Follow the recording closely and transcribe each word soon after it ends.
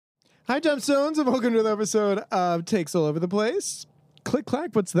Hi, Gemstones, and welcome to another episode of Takes All Over the Place. Click,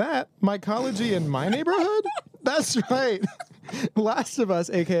 clack, what's that? Mycology in my neighborhood? That's right. Last of Us,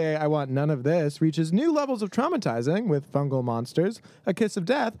 a.k.a. I Want None of This, reaches new levels of traumatizing with fungal monsters, a kiss of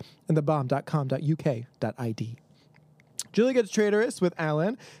death, and the bomb.com.uk.id. Julie gets traitorous with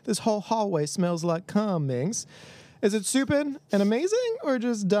Alan. This whole hallway smells like cummings. Is it stupid and amazing or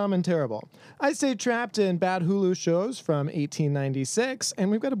just dumb and terrible? I stay trapped in bad Hulu shows from 1896, and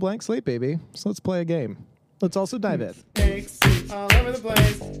we've got a blank slate, baby. So let's play a game. Let's also dive in. Takes all over the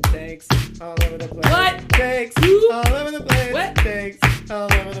place. Takes all over the place. What? Takes all over the place. What? Takes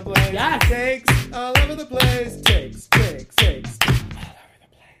all over the place. Yes. Takes all over the place. Takes all over the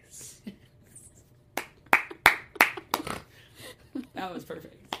place. That was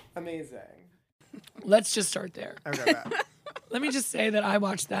perfect. Amazing. Let's just start there. Okay, bad. Let me just say that I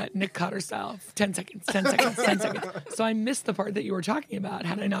watched that Nick Cotter style. 10 seconds, 10 seconds, 10 seconds. So I missed the part that you were talking about.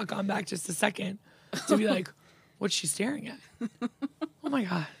 Had I not gone back just a second to be like, what's she staring at? Oh my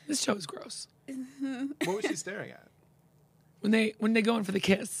God, this show is gross. What was she staring at? When they go in for the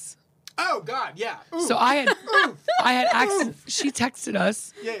kiss. Oh, God, yeah. Ooh. So I had accident. She texted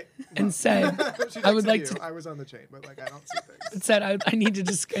us Yeah. and said, She I would texted like you. to. I was on the chain, but I don't see things. It said I need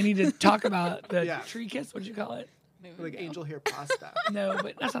to talk about the Yeah. tree kiss. What'd you call it? Like angel hair pasta. No,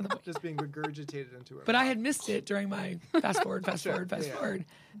 but that's not the point. Just being regurgitated into her. But I had missed it during my fast forward,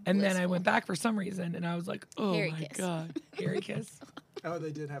 and then I went back for some reason, and I was like, "Oh Hairy my kiss. God, hairy kiss!" Oh,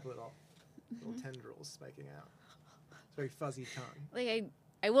 they did have little tendrils spiking out. It's very fuzzy tongue. Like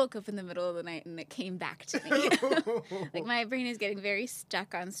I woke up in the middle of the night and it came back to me. Like my brain is getting very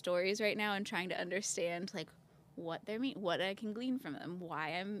stuck on stories right now and trying to understand like what they mean, what I can glean from them, why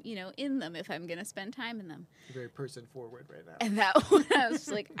I'm, in them if I'm going to spend time in them. You're very person forward right now. And that one, I was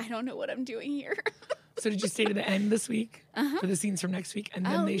like, I don't know what I'm doing here. So did you stay to the end this week for the scenes from next week, and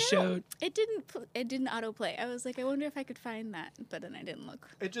then they showed? It didn't autoplay. I was like, I wonder if I could find that, but then I didn't look.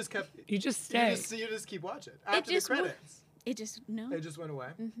 It just kept. You just stay. You just keep watching after the just credits. It just no. It just went away.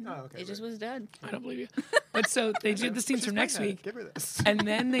 Oh, okay. It just was done. I don't believe you. But so they did the scenes She's from next pregnant. week, Give her this. and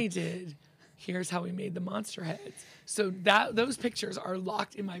then they did. Here's how we made the monster heads. So those pictures are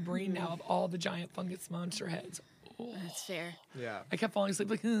locked in my brain now of all the giant fungus monster heads. Oh. That's fair. Yeah. I kept falling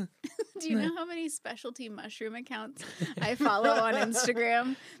asleep like, Do you know how many specialty mushroom accounts I follow on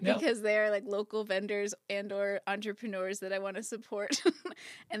Instagram? No. Because they're like local vendors and or entrepreneurs that I want to support.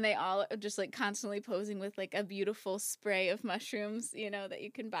 And they all are just like constantly posing with like a beautiful spray of mushrooms, that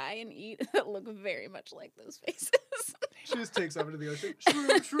you can buy and eat that look very much like those faces. She just takes off into the ocean. Shroom,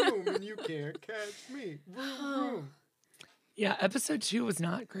 shroom, and you can't catch me. Vroom, vroom. Yeah, episode 2 was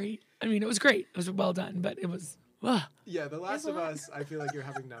not great. I mean, it was great. It was well done, but it was. Yeah, The Last of Us, I feel like you're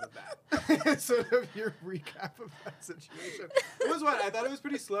having none of that. Sort of your recap of that situation. It was what? I thought it was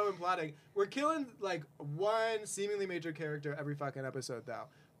pretty slow in plotting. We're killing like one seemingly major character every fucking episode though.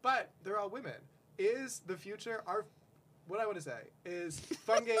 But they're all women. Is the future what I want to say is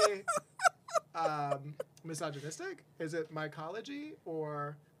fungi misogynistic? Is it mycology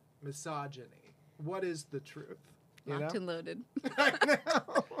or misogyny? What is the truth? Locked and loaded. I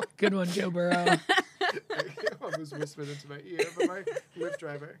know. Good one, Joe Burrow. I almost whispered into my ear, but my Lyft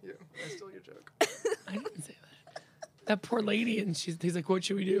driver, I stole your joke. I didn't say that. That poor lady, and he's like, "What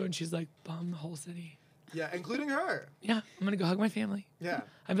should we do?" And she's like, "Bomb the whole city." Yeah, including her. Yeah, I'm gonna go hug my family. Yeah.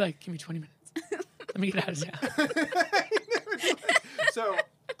 I'd be like, "Give me 20 minutes. Let me get out of town." So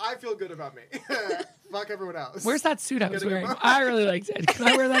I feel good about me. Fuck everyone else. Where's that suit I was Gonna go- wearing? I really liked it. Can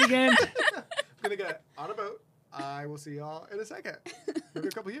I wear that again? I'm gonna get on a boat. I will see y'all in a second. Maybe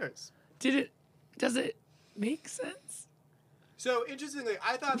a couple years. Does it make sense? So interestingly,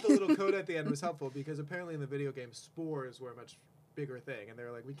 I thought the little code at the end was helpful because apparently in the video game, spores were a much bigger thing, and they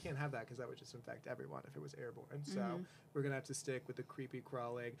were like, we can't have that because that would just infect everyone if it was airborne. So we're gonna have to stick with the creepy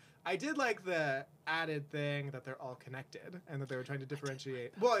crawling. I did like the added thing that they're all connected and that they were trying to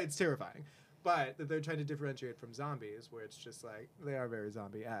differentiate. Well, it's terrifying, but that they're trying to differentiate from zombies, where it's just like they are very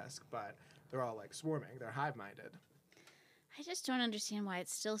zombie-esque, but they're all like swarming. They're hive-minded. I just don't understand why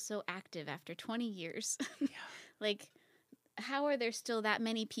it's still so active after 20 years. Yeah. Like, how are there still that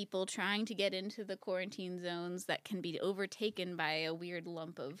many people trying to get into the quarantine zones that can be overtaken by a weird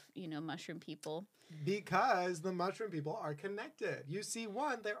lump of, mushroom people? Because the mushroom people are connected. You see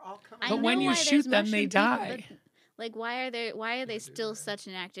one, they're all coming. But when you shoot them, they die. Like, why are they still such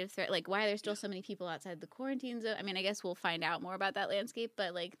an active threat? Like, why are there still so many people outside the quarantine zone? I mean, I guess we'll find out more about that landscape,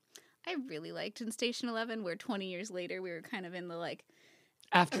 but, like, I really liked in Station 11 where 20 years later we were kind of in the, like,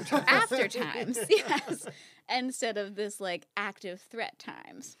 After time. after times, yes, instead of this like active threat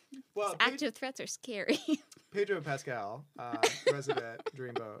times. Well, Active threats are scary. Pedro Pascal, resident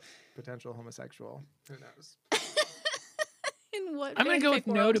dreamboat, potential homosexual. Who knows? In what I'm gonna go with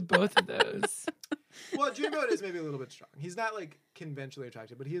fanfic no world? to both of those. Well, dreamboat is maybe a little bit strong. He's not like conventionally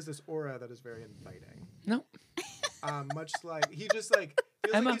attractive, but he has this aura that is very inviting. No, Much like he just like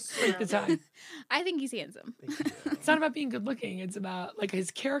feels Emma, like he's break the surrounded- tie. I think he's handsome. Thank you. It's not about being good looking. It's about like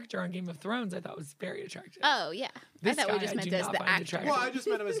his character on Game of Thrones. I thought was very attractive. Oh yeah, This I thought we guy just I meant do as not the find actor. attractive. Well, I just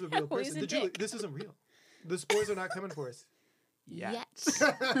meant him as a real Well, he's person. a Did you? dick. This isn't real. The spoilers are not coming for us. Yet.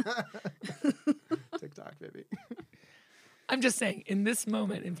 TikTok, baby. I'm just saying, in this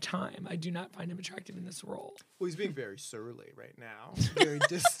moment in time, I do not find him attractive in this role. Well, he's being very surly right now. Very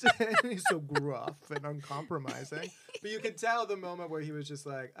distant. He's so gruff and uncompromising. But you could tell the moment where he was just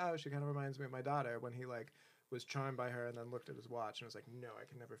like, oh, she kind of reminds me of my daughter, when he like was charmed by her and then looked at his watch and was like, no, I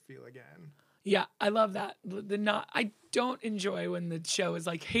can never feel again. Yeah, I love that. I don't enjoy when the show is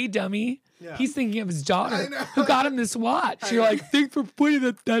like, "Hey, dummy," Yeah. he's thinking of his daughter I know. who got him this watch. You're like, "Thanks for pointing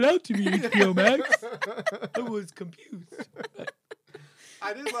that out to me, HBO Max." I was confused. But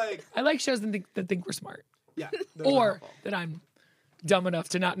I did like, I like shows that think we're smart, yeah. those are or helpful. that I'm dumb enough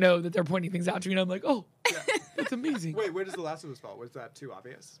to not know that they're pointing things out to me, and I'm like, "Oh, Yeah. that's amazing." Wait, where does The Last of Us fall? Was that too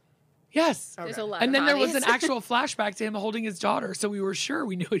obvious? Yes. There's Okay. a lot. And of then there was an hobbies. actual flashback to him holding his daughter, so we were sure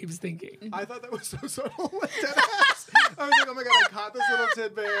we knew what he was thinking. I thought that was so subtle. Like, deadass. I was like, oh my god, I caught this little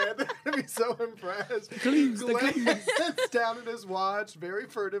tidbit. I'd be so impressed. Clues, the Glances down at his watch very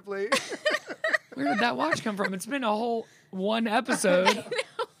furtively. Where did that watch come from? It's been a whole one episode.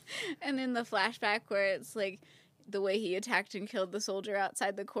 And then the flashback where it's like the way he attacked and killed the soldier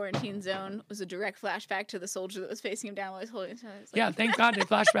outside the quarantine zone was a direct flashback to the soldier that was facing him down while he was holding his head. It's like, Yeah, thank God they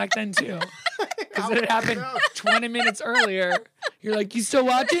flashed back then too. Because it happened No. 20 minutes earlier. You're like, you still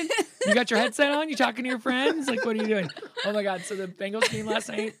watching? You got your headset on? You talking to your friends? Like, what are you doing? Oh my God. So the Bengals game last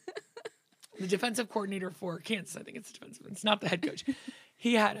night, the defensive coordinator for Kansas, I think it's defensive, it's not the head coach.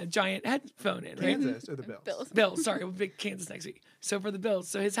 He had a giant headphone in, right? Kansas or the Bills? Bills. Bills, sorry, we'll pick Kansas next week. So for the Bills,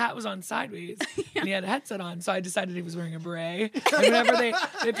 so his hat was on sideways and he had a headset on. So I decided he was wearing a beret. And whenever they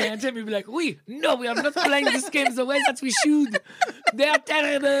panned him, he'd be like, we are not playing this game the way that we should. They are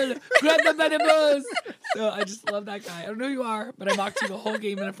terrible. Grab them by the balls. So I just love that guy. I don't know who you are, but I mocked you the whole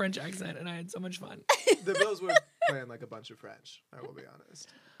game in a French accent and I had so much fun. The Bills were playing like a bunch of French, I will be honest.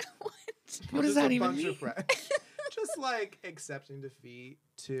 What does Just that a even bunch mean? of French. Just like accepting defeat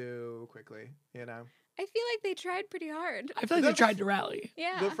too quickly, you know? I feel like they tried pretty hard. I feel like they tried to rally.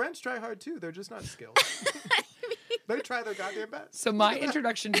 Yeah. The French try hard too. They're just not skilled. They try their goddamn best. So my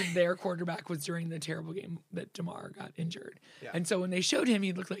introduction to their quarterback was during the terrible game that DeMar got injured. Yeah. And so when they showed him,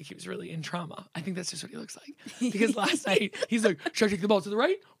 he looked like he was really in trauma. I think that's just what he looks like. Because last night, he's like, should I take the ball to the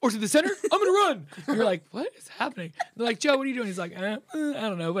right or to the center? I'm going to run. And you're like, what is happening? They're like, Joe, what are you doing? He's like, I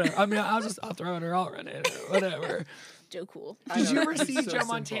don't know. Whatever. I mean, I'll throw it or I'll run it or whatever. Joe Cool. I Did know, you ever he's see so Joe simple.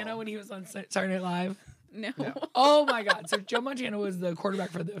 Montana when he was on Saturday Night Live? No. No. Oh my God. So Joe Montana was the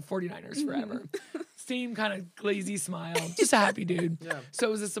quarterback for the 49ers forever. Same kind of glazy smile. Just a happy dude. Yeah. So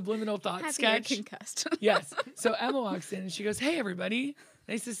it was a subliminal thought Happy sketch. you're concussed. Yes. So Emma walks in and she goes, hey, everybody.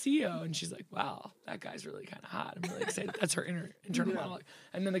 Nice to see you. And she's like, wow, that guy's really kind of hot. I'm really excited. That's her internal monologue.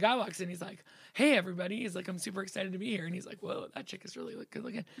 And then the guy walks in. He's like, hey, everybody. He's like, I'm super excited to be here. And he's like, whoa, that chick is really good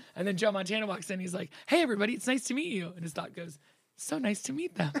looking. And then Joe Montana walks in. He's like, hey, everybody. It's nice to meet you. And his thought goes, so nice to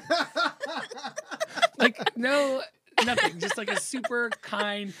meet them. Like, no, nothing. Just like a super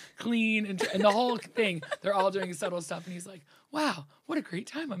kind, clean, and the whole thing. They're all doing subtle stuff. And he's like, wow, what a great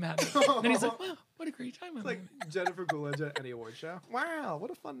time I'm having. And then he's like, wow, what a great time I'm Like having. Jennifer Coolidge at any award show. Wow, what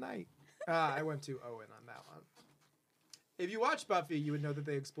a fun night. I went to Owen on that one. If you watch Buffy, you would know that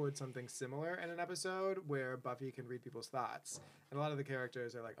they explored something similar in an episode where Buffy can read people's thoughts. And a lot of the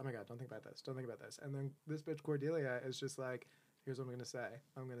characters are like, oh my God, don't think about this. Don't think about this. And then this bitch Cordelia is just like, here's what I'm going to say.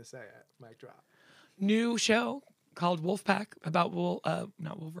 I'm going to say it. Mic drop. New show called Wolfpack about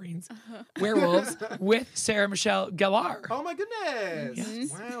not Wolverines, werewolves with Sarah Michelle Gellar. Oh my goodness.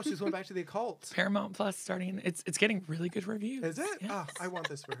 Yes. Wow, she's going back to the occult. Paramount Plus starting. It's getting really good reviews. Is it? Yes. Oh, I want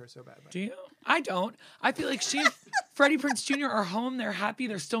this for her so badly. Do you? I don't. I feel like she and Freddie Prinze Jr. are home. They're happy.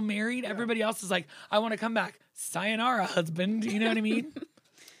 They're still married. Everybody else is like, I want to come back. Sayonara, husband. You know what I mean?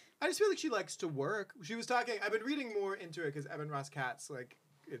 I just feel like she likes to work. She was talking, I've been reading more into it because Evan Ross Katz, like,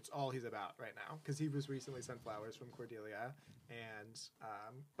 it's all he's about right now. Because he was recently sent flowers from Cordelia and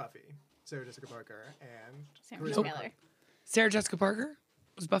Buffy, Sarah Jessica Parker, and Sam Charisma Taylor. Park. Sarah Jessica Parker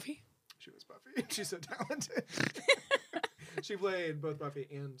was Buffy. She was Buffy. She's so talented. She played both Buffy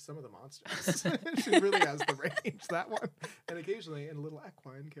and some of the monsters. She really has the range, that one. And occasionally in a little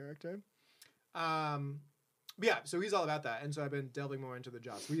equine character. But yeah, so he's all about that. And so I've been delving more into the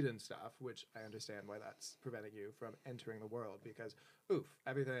Joss Whedon stuff, which I understand why that's preventing you from entering the world. Because,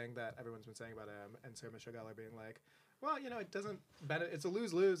 everything that everyone's been saying about him and Sarah Michelle Gellar being like, well, it doesn't benefit. It's a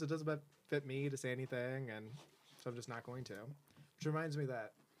lose-lose. It doesn't benefit me to say anything. And so I'm just not going to. Which reminds me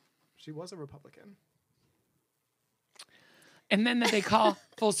that she was a Republican. And then that they call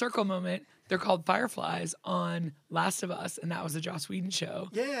full circle moment, they're called Fireflies on Last of Us, and that was a Joss Whedon show.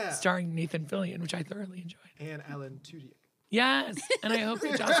 Yeah. Starring Nathan Fillion, which I thoroughly enjoyed. And Alan Tudyk. Yes. And I hope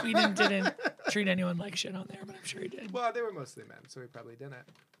that Joss Whedon didn't treat anyone like shit on there, but I'm sure he did. Well, they were mostly men, so he probably didn't.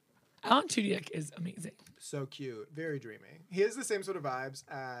 Alan Tudyk is amazing. So cute. Very dreamy. He has the same sort of vibes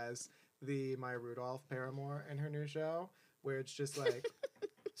as the Maya Rudolph paramour in her new show, where it's just like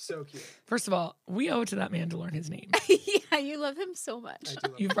so cute. First of all, we owe it to that man to learn his name. Yeah, you love him so much. I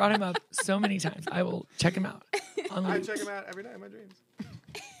do love You've brought him up so many times. I will check him out. On I loop. check him out every night in my dreams.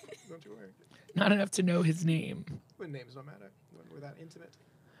 Don't you worry. Not enough to know his name. Well, names don't matter. We're that intimate.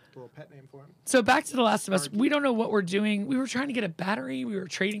 A little pet name for him. So back to The Last of Us. We don't know what we're doing. We were trying to get a battery. We were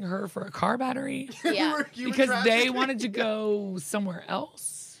trading her for a car battery Yeah. because they wanted to go somewhere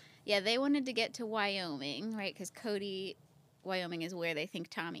else. Yeah, they wanted to get to Wyoming, right? Because Cody, Wyoming is where they think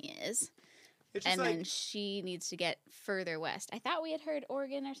Tommy is. It's just And like, then she needs to get further west. I thought we had heard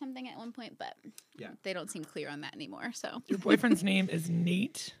Oregon or something at one point, but Yeah. they don't seem clear on that anymore. So Your boyfriend's name is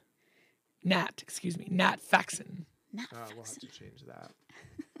Nat Faxon. not we'll have to change that.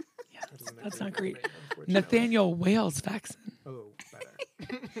 Yeah, That doesn't that's agree not with great. me, unfortunately. Nathaniel Wales Faxon. Oh,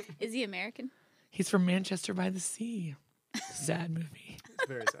 better. Is he American? He's from Manchester by the Sea. Sad movie. It's a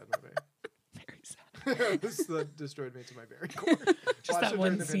very sad movie. Very sad. This destroyed me to my very core. Just Watched that it during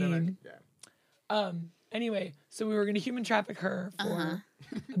one the pandemic. scene. Yeah. Anyway, so we were going to human traffic her for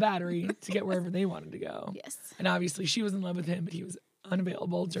a battery to get wherever they wanted to go. Yes. And obviously she was in love with him, but he was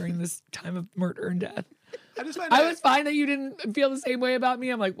unavailable during this time of murder and death. I just find I was fine that you didn't feel the same way about me.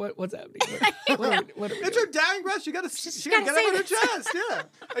 I'm like, what's happening? What are we It's doing? her dying breath. She gotta get gotta it say on her this. chest. Yeah.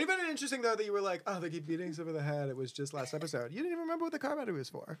 I find it interesting though that you were like, they keep beating us over the head. It was just last episode. You didn't even remember what the car battery was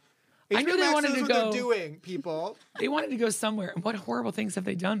for. I knew HBO they Max wanted knows to what go- they're doing, people. They wanted to go somewhere. And what horrible things have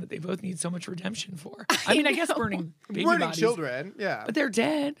they done that they both need so much redemption for? I mean, I guess burning baby Burning bodies, children. Yeah. but they're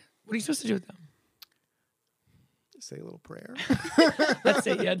dead. What are you supposed to do with them? Say a little prayer. Let's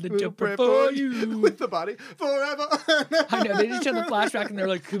say you had the We'll dope pray for you. with the body forever. I know, they just showed the flashback and they're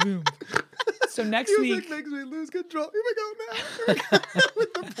like, kaboom. So next Music week, makes me lose control. Here we go now. Here we go.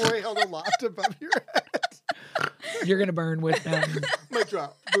 With the boy held aloft above your head. you're going to burn with them. Mic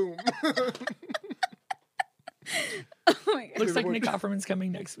drop. Boom. Oh my God. Looks like Nick Offerman's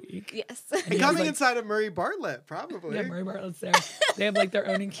coming next week. Yes. And he has, Coming like- inside of Murray Bartlett, probably. Yeah, Murray Bartlett's there. They have like their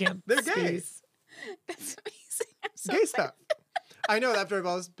own in-camp They're gay. space. That's amazing. I'm so Gay excited. stuff. I know after I've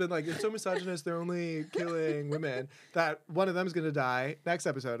always been like, they're so misogynist, they're only killing women, that one of them's going to die. Next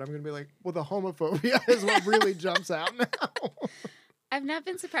episode, I'm going to be like, well, the homophobia is what really jumps out now. I've not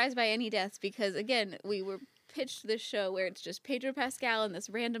been surprised by any deaths because, again, we were pitched this show where it's just Pedro Pascal and this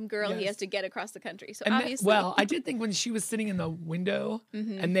random girl he Yes. has to get across the country. So And obviously, well, I did think when she was sitting in the window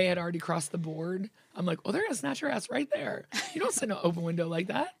and they had already crossed the board, I'm like, oh, they're going to snatch her ass right there. You don't sit in an open window like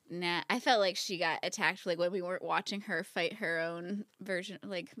that. nah, I felt like she got attacked like when we weren't watching her fight her own version,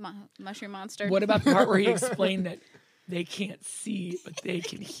 like mushroom monster. What about the part where he explained that they can't see, but they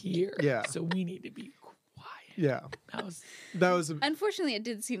can hear? Yeah. So we need to be quiet. Yeah. That was Unfortunately, it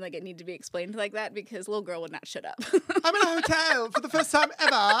did seem like it needed to be explained like that because little girl would not shut up. I'm in a hotel for the first time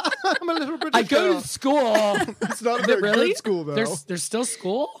ever. I'm a little British I go girl. to school. It's not a But very really? good school, though. There's still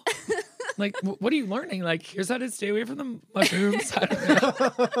school? Like, what are you learning? Like, here's how to stay away from the mushrooms. I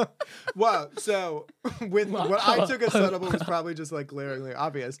don't know. Wow. So, with what I took as subtle was probably just like glaringly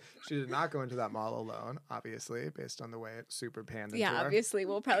obvious. She did not go into that mall alone, obviously, based on the way it super panned into Yeah, her. obviously,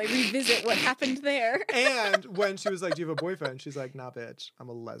 we'll probably revisit what happened there. And when she was like, "Do you have a boyfriend?" She's like, "Nah, bitch, I'm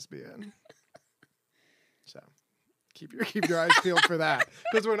a lesbian." So, keep your eyes peeled for that,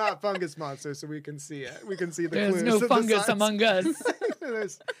 because we're not fungus monsters, so we can see it. We can see the There's clues. no and the fungus signs. among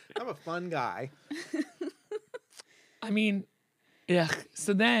us. I'm a fun guy. I mean, yeah.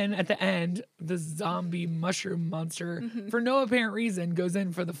 So then at the end, the zombie mushroom monster, for no apparent reason, goes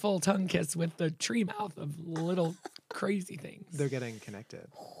in for the full tongue kiss with the tree mouth of little crazy things. They're getting connected.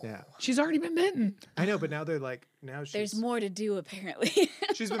 Yeah. She's already been bitten. I know, but now they're like, There's more to do, apparently.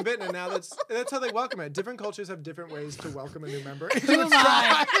 she's been bitten, and now that's how they welcome it. Different cultures have different ways to welcome a new member. Who am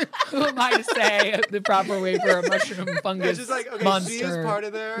I to say the proper way for a mushroom fungus It's just like, okay, monster she is part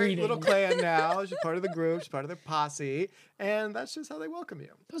of their greeting? little clan now. She's part of the group. She's part of their posse, and that's just how they welcome you.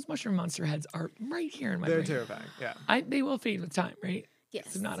 Those mushroom monster heads are right here in my They're brain. terrifying. Yeah. They will fade with time, right?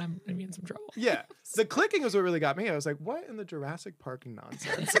 Yes. If not, I'm gonna be in some trouble. Yeah. The clicking was what really got me. I was like, what in the Jurassic Park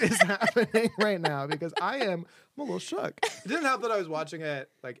nonsense is happening right now? Because I'm a little shook. It didn't help that I was watching it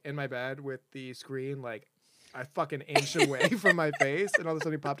like in my bed with the screen like I fucking inched away from my face, and all of a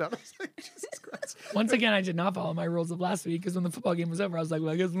sudden he popped out. I was like, Jesus Christ. Once again, I did not follow my rules of last week because when the football game was over, I was like,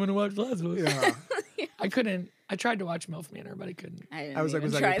 well, I guess I'm gonna watch last week. Yeah. I couldn't. I tried to watch MILF Manor, but I couldn't. I was like,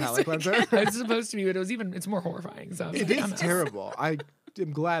 was even that your try palate this cleanser? weekend. It's supposed to be, but it's more horrifying. So I was It like, is I'm out. terrible. I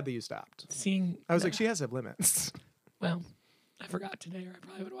am glad that you stopped. Seeing. I was like, she has to have limits. Well, I forgot today, or I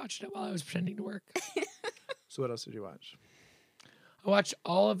probably would have watched it while I was pretending to work. So what else did you watch? I watched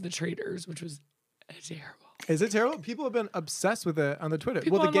all of The Traitors, which was terrible. Is it terrible? People have been obsessed with it on the Twitter.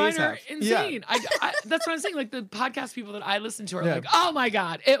 People well, the online gays are have. insane. I, that's what I'm saying. Like the podcast people that I listen to are Yeah. like, "Oh my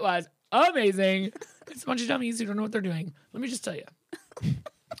god, it was amazing." It's a bunch of dummies who don't know what they're doing. Let me just tell you,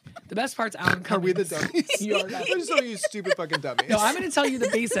 the best part's Alan Cummings. Are we the dummies? You are I'm not. just telling you, stupid fucking dummies. No, I'm going to tell you the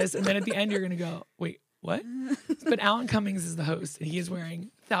basis, and then at the end you're going to go, "Wait, what?" But Alan Cummings is the host, and he is wearing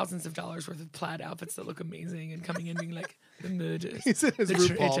thousands of dollars worth of plaid outfits that look amazing, and coming in being like the murders. He's in his the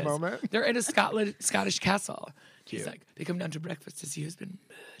RuPaul traitors. moment. They're at a Scottish castle. He's Cute. like, they come down to breakfast to see who's been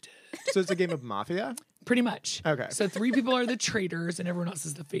murdered. So it's a game of mafia? Pretty much. Okay. So 3 people are the traitors, and everyone else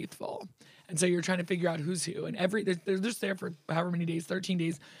is the faithful. And so you're trying to figure out who's who. And they're just there for however many days, 13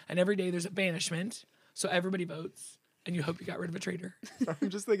 days, and every day there's a banishment. So everybody votes, and you hope you got rid of a traitor. I'm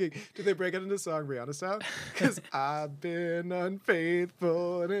just thinking, did they break it into song Rihanna style? Because I've been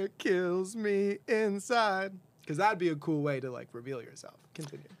unfaithful and it kills me inside. Because that'd be a cool way to like reveal yourself.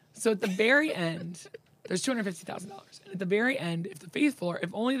 Continue. So at the very end, there's $250,000. And at the very end, if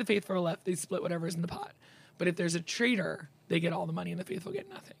only the faithful are left, they split whatever's in the pot. But if there's a traitor, they get all the money and the faithful get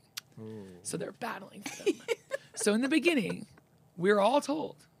nothing. So they're battling for them. So in the beginning, we're all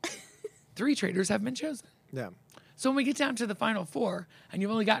told 3 traitors have been chosen. Yeah. So when we get down to the final 4 and you've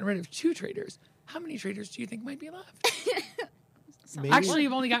only gotten rid of 2 traitors, how many traitors do you think might be left? Maybe. Actually,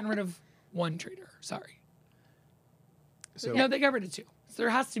 you've only gotten rid of 1 traitor. Sorry. So, No, they got rid of 2. So there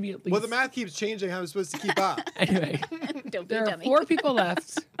has to be at least. well, the math keeps changing. How I'm supposed to keep up. Anyway, Don't be there a are dummy. 4 people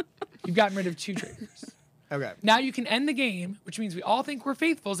left. You've gotten rid of 2 traitors. Okay. Now you can end the game, which means we all think we're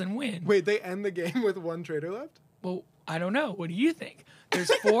faithfuls and win. Wait, they end the game with 1 traitor left? Well, I don't know. What do you think?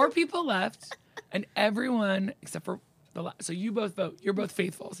 There's 4 people left, and everyone except for so you both vote. You're both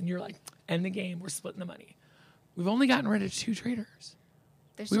faithfuls, and you're like, end the game. We're splitting the money. We've only gotten rid of 2 traitors.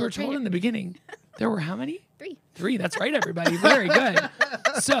 There's We still were a told traitor. in the beginning there were how many? 3. 3. That's right, everybody. Very good.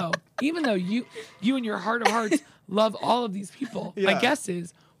 So even though you in your heart of hearts love all of these people, my Yeah. guess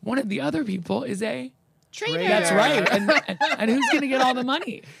is one of the other people is a. Traitor. That's Yeah. right. And who's gonna get all the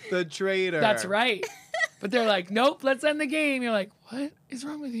money? The traitor. That's right. But they're like, nope, let's end the game. You're like, what is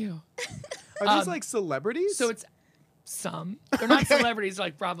wrong with you? Are these like celebrities? So it's some. They're not celebrities, they're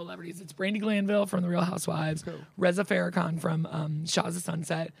like Bravo celebrities. It's Brandi Glanville from The Real Housewives, Reza Farrakhan from Shahs of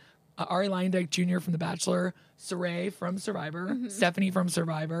Sunset, Ari Lyndike Jr. from The Bachelor, Saray from Survivor, Stephanie from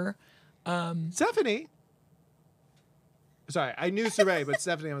Survivor. Stephanie. Sorry, I knew Saray, but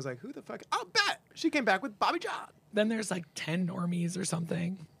Stephanie, I was like, who the fuck? I'll bet. She came back with Bobby John. Then there's like 10 normies or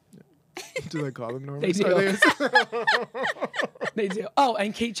something. Do they call them normal? They do. They do. Oh,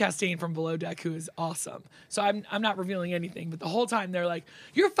 and Kate Chastain from Below Deck, who is awesome. So I'm not revealing anything, but the whole time they're like,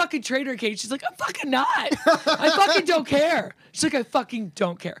 "You're a fucking traitor, Kate." She's like, "I'm fucking not. I fucking don't care." She's like, "I fucking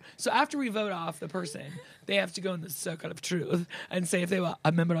don't care." So after we vote off the person, they have to go in the circle of truth and say if they were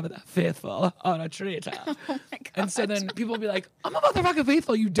a member of the faithful or a traitor. Oh my God. And so then people will be like, "I'm a motherfucking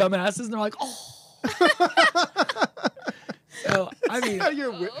faithful, you dumbasses," and they're like, "Oh." So I mean,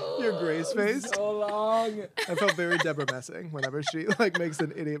 your Grace face. so long. I felt very Deborah Messing whenever she like makes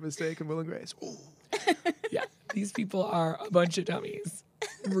an idiot mistake in Will and Grace. Ooh. Yeah, these people are a bunch of dummies.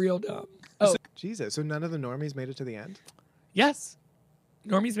 Real dumb. Oh, Jesus. So none of the normies made it to the end? yes.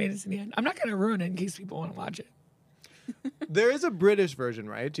 Normies made it to the end. I'm not going to ruin it in case people want to watch it. There is a British version,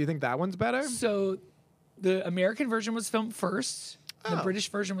 right? Do you think that one's better? So the American version was filmed first. The Oh. British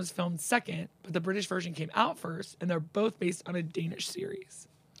version was filmed second, but the British version came out first, and they're both based on a Danish series.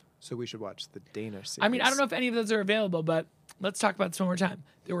 So we should watch the Danish series. I mean, I don't know if any of those are available, but let's talk about this one more time.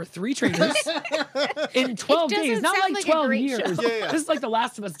 There were 3 traitors in 12 days, doesn't not sound like like a 12 great years. show. Yeah. This is like The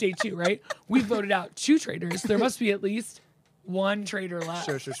Last of Us Day 2, right? We voted out 2 traitors. There must be at least 1 traitor left.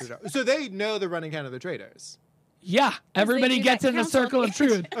 Sure. So they know the running count of the traitors. Yeah, everybody do gets that in the council circle of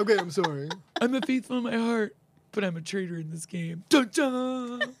truth. Okay, I'm sorry. I'm a faithful in my heart, but I'm a traitor in this game. Dun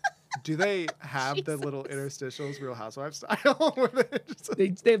dun. Do they have the little interstitials, Real Housewives style? Where they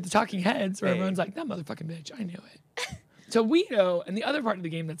just- They have the talking heads where Hey. everyone's like, that motherfucking bitch, I knew it. So we know, and the other part of the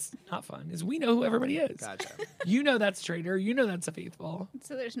game that's not fun is we know who everybody is. Gotcha. You know that's traitor. You know that's a faithful.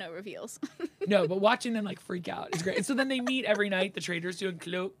 So there's no reveals. No, but watching them like freak out is great. And so then they meet every night, the traitors doing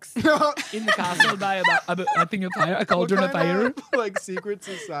cloaks in the castle by a thing of fire, a cauldron of fire. Like secret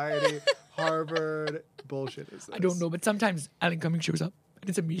society, Harvard bullshit is this? I don't know, but sometimes Alan Cumming shows up and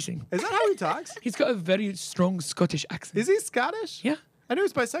it's amazing. Is that how he talks? He's got a very strong Scottish accent. Is he Scottish? Yeah. I know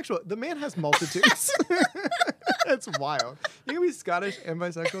he's bisexual. The man has multitudes. It's wild. You can be Scottish and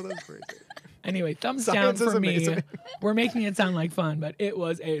bisexual. That's crazy. Anyway, thumbs Science down is for me. amazing. We're making it sound like fun, but it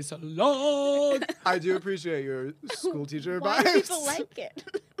was a slog. I do appreciate your school teacher Why do vibes. people like it?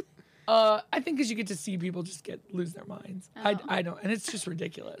 I think because you get to see people just lose their minds. Oh. I don't, and it's just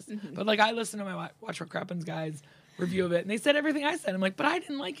ridiculous. But like I listened to my Watch What Crappens guys review of it, and they said everything I said. I'm like, but I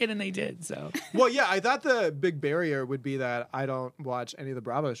didn't like it, and they did. So Well, yeah, I thought the big barrier would be that I don't watch any of the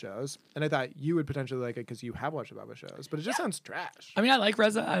Bravo shows, and I thought you would potentially like it because you have watched the Bravo shows, but it just sounds trash. I mean, I like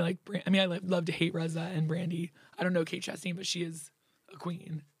Reza. I love to hate Reza and Brandy. I don't know Kate Chastain, but she is a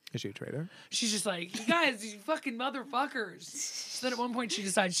queen. Is she a traitor? She's just like, you guys, you fucking motherfuckers. So then at one point she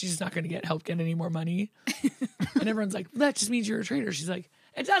decides she's just not going to get any more money. And everyone's like, that just means you're a traitor. She's like,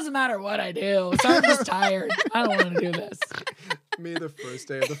 it doesn't matter what I do. So I'm just tired. I don't want to do this. Me, the first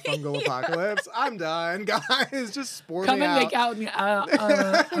day of the fungal apocalypse. I'm done, guys. Just spore Come me and out. make out with me.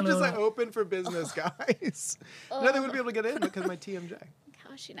 I'm just like open for business, guys. No, they wouldn't be able to get in because my TMJ.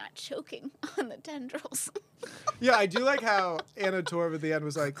 How is she not choking on the tendrils? Yeah, I do like how Anna Torv at the end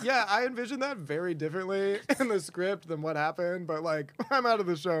was like, yeah, I envisioned that very differently in the script than what happened, but like, I'm out of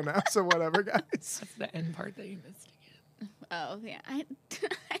the show now, so whatever, guys. That's the end part that you missed again. Oh yeah,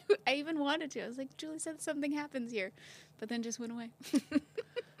 I even wanted to. I was like, Julie said something happens here, but then just went away.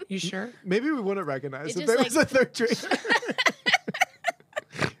 You sure? Maybe we wouldn't recognize It if just, there was like- a third traitor.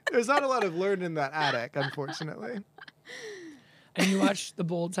 There's not a lot of learning in that attic, unfortunately. And you watched The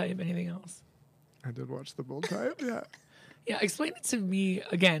Bold Type. Anything else? I did watch the Bold Type, yeah. Yeah, explain it to me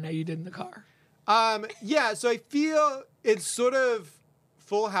again how you did in the car. Yeah, so I feel it's sort of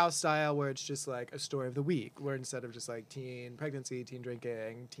Full House style where it's just like a story of the week, where instead of just like teen pregnancy, teen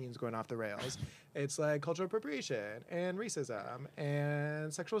drinking, teens going off the rails, it's like cultural appropriation and racism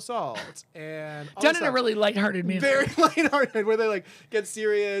and sexual assault and all Done this in a stuff. really lighthearted manner. Very lighthearted, where they like get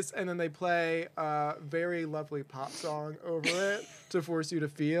serious and then they play a very lovely pop song over it to force you to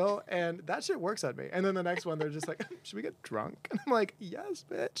feel, and that shit works on me. And then the next one, they're just like, should we get drunk? And I'm like, yes,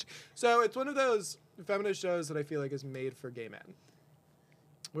 bitch. So it's one of those feminist shows that I feel like is made for gay men.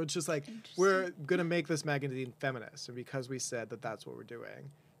 We're just like, we're gonna make this magazine feminist, and because we said that that's what we're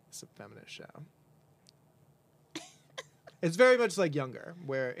doing, it's a feminist show. It's very much like Younger,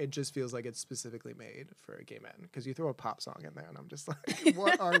 where it just feels like it's specifically made for gay men. Because you throw a pop song in there, and I'm just like,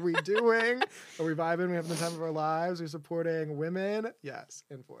 what are we doing? Are we vibing? We having the time of our lives? We're supporting women? Yes,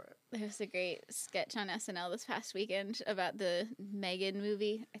 in for it. There was a great sketch on SNL this past weekend about the Megan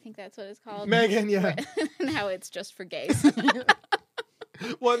movie. I think that's what it's called. Megan, yeah. And how it's just for gays.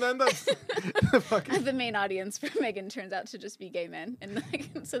 Well, and then the fucking... The main audience for Megan turns out to just be gay men, and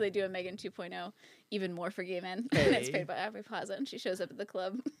like, so they do a Megan 2.0, even more for gay men, and it's Hey. played by Aubrey Plaza, and she shows up at the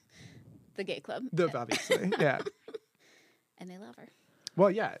club, the gay club, Obviously, yeah. and they love her. Well,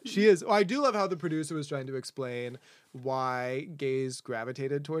 yeah, she is. Well, I do love how the producer was trying to explain why gays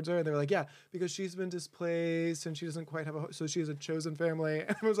gravitated towards her. And they were like, yeah, because she's been displaced and she doesn't quite have so she has a chosen family.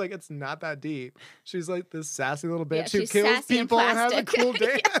 And I was like, it's not that deep. She's like this sassy little Yeah, bitch who she's kills sassy and people and has a plastic. cool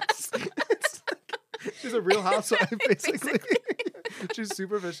dance. It's like, she's a real housewife, basically. She's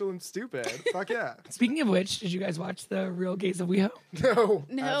superficial and stupid. Fuck yeah. Speaking of which, did you guys watch The Real Gays of WeHo? No,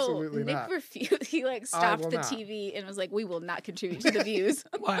 No, absolutely Nick not. refused. He like stopped will the not. TV and was like, "We will not contribute to the views."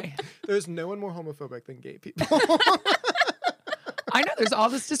 Why? There's no one more homophobic than gay people. I know there's all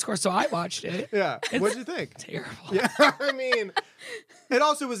this discourse, so I watched it. Yeah. It's What'd you think? Terrible. Yeah, I mean, it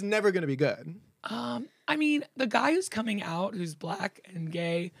also was never going to be good. I mean, the guy who's coming out, who's black and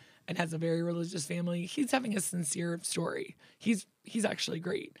gay and has a very religious family, he's having a sincere story. He's actually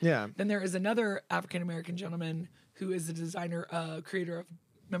great. Yeah. Then there is another African American gentleman who is a designer, creator of.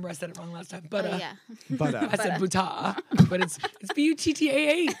 Remember, I said it wrong last time, but Oh, yeah. But I said Buta, but it's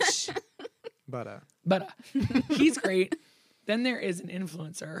Buttaah. But But he's great. Then there is an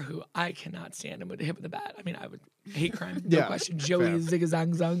influencer who I cannot stand and would hit with a bat. I mean, I would hate crime, no Yeah, question. Joey fair.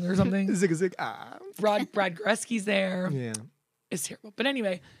 Zigazang Zung or something. Zig zig ah. Brad Goreski's there. Yeah. It's terrible. But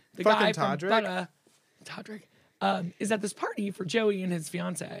anyway, the Fucking guy from Todrick. Todrick, is at this party for Joey and his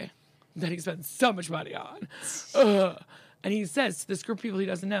fiance that he spent so much money on. Ugh. And he says to this group of people he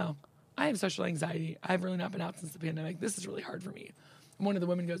doesn't know, I have social anxiety. I've really not been out since the pandemic. This is really hard for me. And one of the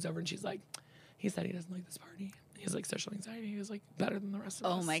women goes over and she's like, he said he doesn't like this party. He has like social anxiety. He was like better than the rest of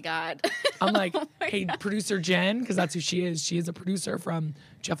us. Oh my God. I'm like, hey, producer Jen, because that's who she is. She is a producer from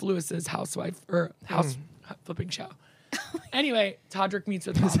Jeff Lewis's house flipping show. Anyway, Todrick meets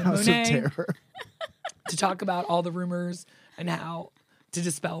with Bob and House of Monet Terror. to talk about all the rumors and how to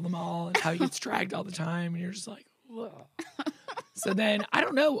dispel them all and how he gets dragged all the time. And you're just like, whoa. So then I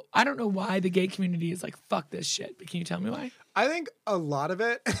don't know why the gay community is like, fuck this shit. But can you tell me why? I think a lot of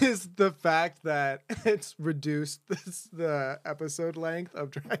it is the fact that it's reduced the episode length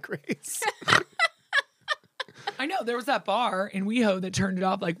of Drag Race. I know there was that bar in WeHo that turned it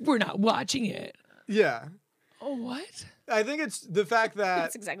off like, we're not watching it. Yeah. Oh, what? I think it's the fact that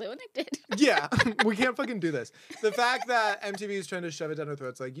That's exactly what Nick did. yeah, we can't fucking do this. The fact that MTV is trying to shove it down our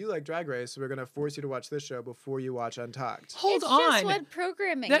throats, like, you like Drag Race, so we're going to force you to watch this show before you watch Untucked. Hold It's on. just what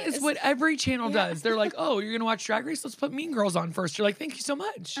programming That is what every channel Yeah. does. They're like, oh, you're going to watch Drag Race? Let's put Mean Girls on first. You're like, thank you so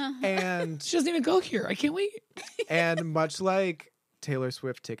much. And She doesn't even go here. I can't wait. and much like Taylor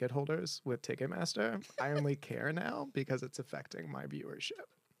Swift ticket holders with Ticketmaster, I only care now because it's affecting my viewership.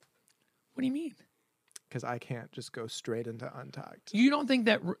 What do you mean? Because I can't just go straight into Untucked. You don't think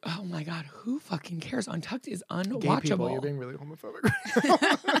that, oh my God, who fucking cares? Untucked is Gay people, unwatchable. you're being really homophobic.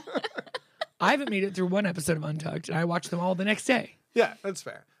 I haven't made it through one episode of Untucked, and I watched them all the next day. Yeah, that's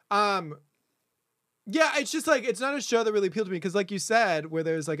fair. Yeah, it's just like, it's not a show that really appealed to me because, like you said, where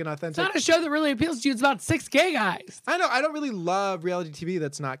there's like an It's authentic. not a show that really appeals to you. It's about 6 gay guys. I know, I don't really love reality TV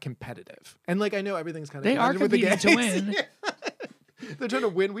that's not competitive. And like, I know everything's kind of They are competitive with the competing to gays. win. They're trying to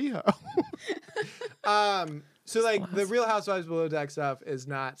win WeHo. So like the Real Housewives Below Deck stuff is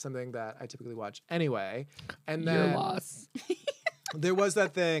not something that I typically watch anyway. And Your then loss. there was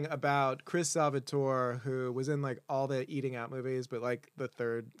that thing about Chris Salvatore, who was in like all the eating out movies, but like the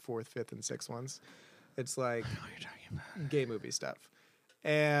 3rd, 4th, 5th, and 6th ones. It's like What you're talking about. gay movie stuff.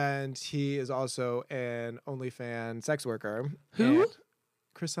 And he is also an OnlyFans sex worker. Who? And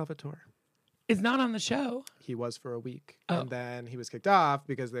Chris Salvatore. It's not on the show. He was for a week. Oh. And then he was kicked off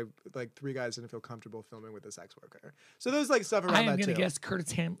because they like 3 guys didn't feel comfortable filming with a sex worker. So there's like stuff around I am that going to too. guess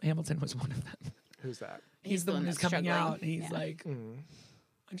Curtis Hamilton was one of them. Who's that? He's the one who's that's coming struggling. out, and he's Yeah. like, Mm.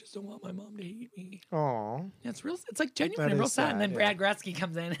 I just don't want my mom to hate me. Aw. Yeah, it's real. It's like genuine That and real is sad. And then sad, Brad Gretzky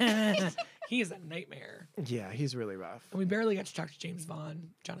comes in. He is a nightmare. Yeah, he's really rough. And we barely got to talk to James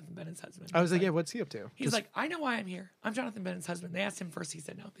Vaughn, Jonathan Bennett's husband. I was like, yeah, what's he up to? He's Just- like, I know why I'm here. I'm Jonathan Bennett's husband. They asked him first. He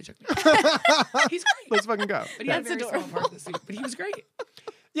said no. They took me. He's great. let's fucking go. But he had a That's very small part this week. But he was great.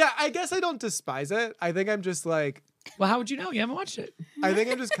 Yeah, I guess I don't despise it. I think I'm just like, Well, how would you know? You haven't watched it. I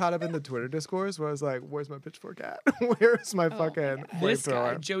think I'm just caught up in the Twitter discourse where I was like, where's my pitchfork at? Where's my fucking This guy,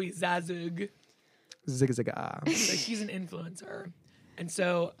 flamethrower? Joey Zazug, Zig zig ah. so he's an influencer. And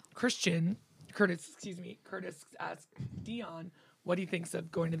so Curtis asked Dion what he thinks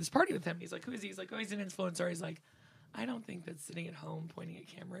of going to this party with him. He's like, who is he? He's like, oh, he's an influencer. He's like, I don't think that sitting at home pointing a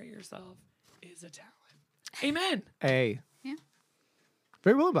camera at yourself is a talent. Amen. Hey. Yeah.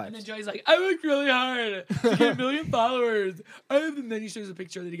 Very well And then advised. Joey's like, I worked really hard to get 1 million followers. And then he shows a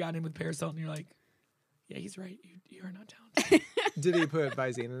picture that he got in with Paris Hilton. And you're like, yeah, he's right. You are not talented. Did he put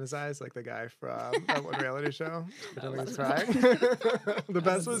Visine in his eyes like the guy from that one reality show? Pretending he's crying. The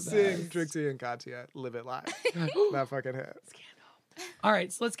best was seeing Trixie and Katya live it live. That fucking hit. All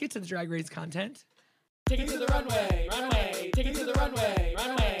right, so let's get to the Drag Race content. Take it to the runway, runway. Take it to the runway,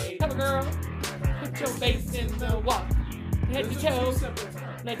 runway. Come on, girl. Put your face in the walk. Head to toe.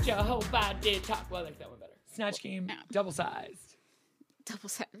 Let your whole body talk. Well, I like that one better. Snatch Game, double sized,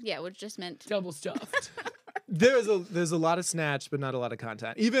 Yeah, which just meant double stuffed. There's a lot of snatch, but not a lot of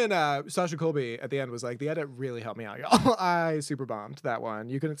content. Even Sasha Colby at the end was like, the edit really helped me out, y'all. I super bombed that one.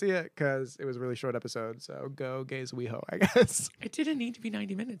 You couldn't see it because it was a really short episode. So go gays WeHo, I guess. It didn't need to be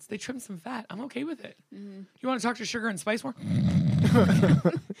 90 minutes. They trimmed some fat. I'm okay with it. You want to talk to Sugar and Spice more?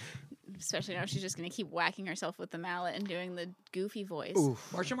 especially now she's just gonna keep whacking herself with the mallet and doing the goofy voice.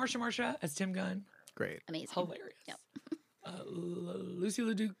 Oof, Marsha as Tim Gunn. great. Amazing. Hilarious. Yep. Lucy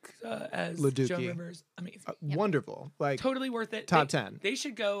LeDuc as Leducci. Joan Rivers. Amazing. Wonderful. Like, Totally worth it. Top They- 10. They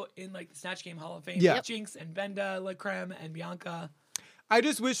should go in like the Snatch Game Hall of Fame. Yeah. Jinx and Benda, La Creme and Bianca. I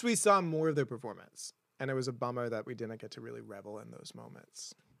just wish we saw more of their performance. And it was a bummer that we didn't get to really revel in those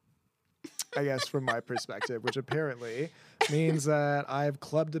moments. I guess, from my perspective, which apparently means that I've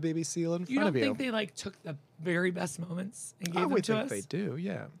clubbed a baby seal in You front don't of you. think they like took the very best moments and gave I them would to think us? they do,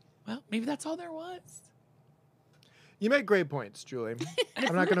 yeah. Well, maybe that's all there was. You make great points, Julie. And if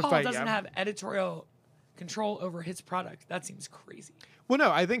I'm not going to RuPaul fight doesn't you. have editorial control over his product, that seems crazy. Well,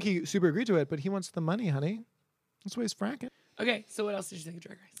 no, I think he super agreed to it, but he wants the money, honey. That's why he's fracking. Okay, so what else did you think of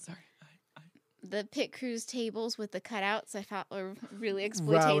Drag Race? Sorry. The pit cruise tables with the cutouts I thought were really That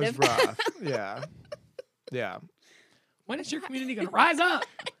exploitative. was rough. Yeah. Yeah. When is your community going to rise up?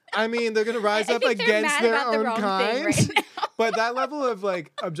 I mean, they're going to rise I up think they're against mad their about the own wrong kind. thing right now. But that level of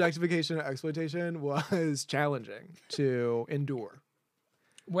like objectification and exploitation was challenging to endure.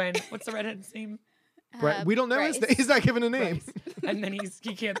 What's the redhead's name? We don't know his Bryce. name. He's not given a name. And then he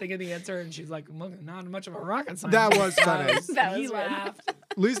can't think of the answer, and she's like, "Well, not much of a rocket scientist." That was funny. That he was fun. laughed.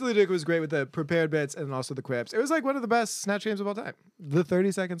 Lisa Leduc was great with the prepared bits and also the quips. It was like one of the best Snatch games of all time. The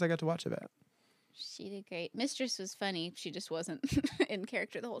 30 seconds I got to watch of it. She did great. Mistress was funny. She just wasn't in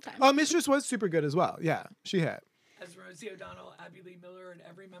character the whole time. Oh, Mistress was super good as well. Yeah, she hit. As Rosie O'Donnell, Abby Lee Miller, and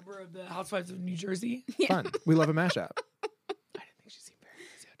every member of the Housewives of New Jersey. Fun. We love a mashup. I didn't think she seemed very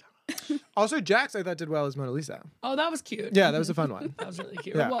Rosie O'Donnell. Also, Jax I thought did well as Mona Lisa. Oh, that was cute. Yeah, that was a fun one. That was really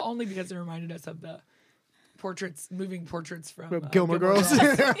cute. Yeah. Well, only because it reminded us of the moving portraits from Gilmore Girls. I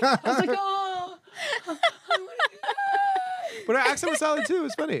was like, oh, I want to do that. But her accent was solid too. It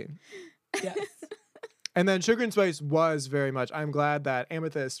was funny. Yes. And then Sugar and Spice was very much. I'm glad that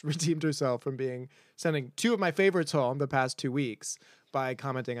Amethyst redeemed herself from sending two of my favorites home the past 2 weeks by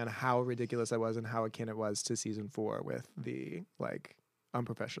commenting on how ridiculous I was and how akin it was to season 4 with the like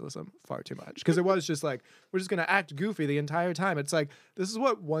unprofessionalism far too much. Because it was just like, we're just gonna act goofy the entire time. It's like, this is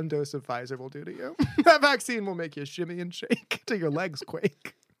what one dose of Pfizer will do to you. That vaccine will make you shimmy and shake till your legs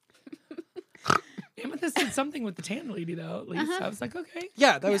quake. Amethyst did something with the tan lady, though, at least. I was like, okay.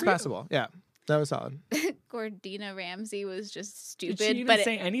 Yeah, that was for you. passable. Yeah. That was solid. Gordina Ramsay was just stupid. Did she even but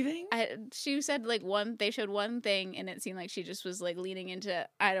say anything? she said like they showed one thing and it seemed like she just was like leaning into,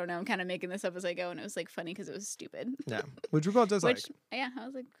 I don't know, I'm kind of making this up as I go, and it was like funny because it was stupid. Yeah. Which RuPaul does like. Which, yeah, I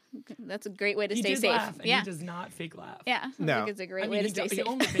was like, that's a great way to He stay did safe. laugh, and Yeah. he does not fake laugh. Yeah. I No. think it's a great I way mean, to he, stay he safe.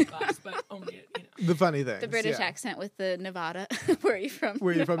 only fake laughs, but only, The funny thing. The British accent with the Nevada. Where are you from?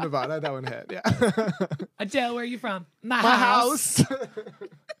 Where you from, Nevada? That one hit. Yeah. Adele, where are you from? My house.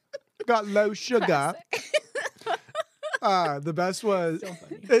 Got low sugar. The best was. So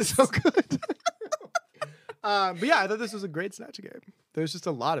funny. It's so good. But yeah, I thought this was a great Snatch game. There's just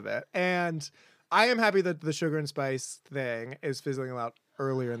a lot of it. And I am happy that the Sugar and Spice thing is fizzling out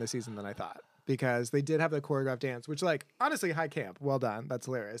earlier in the season than I thought. Because they did have the choreographed dance, which, like, honestly, high camp. Well done. That's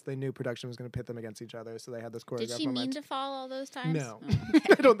hilarious. They knew production was going to pit them against each other, so they had this choreographed Did she moment. mean to fall all those times? No. Oh.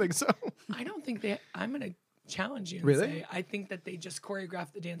 I don't think so. I don't think I'm going to challenge you and Really? say, I think that they just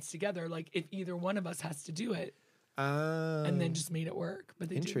choreographed the dance together. Like, if either one of us has to do it, and then just made it work. But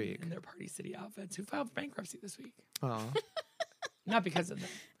they did Intrigue. in their Party City outfits, who filed for bankruptcy this week. Aw. Not because of them.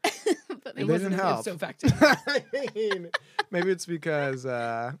 But They It maybe didn't wasn't help. so effective. I mean, maybe it's because,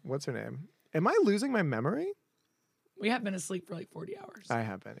 what's her name? Am I losing my memory? We have been asleep for like 40 hours. I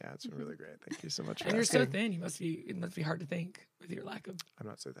have been. Yeah, it's been really great. Thank you so much for And you're so asking. thin. It must be hard to think with your lack of. I'm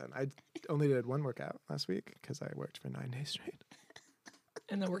not so thin. I only did one workout last week because I worked for 9 days straight.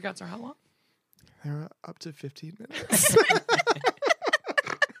 And the workouts are how long? They were up to 15 minutes,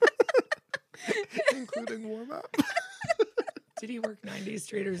 including warm up. Did he work 9 days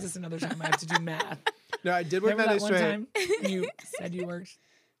straight, or is this another time I have to do math? No, I did work Remember 9 that days one straight. time you said you worked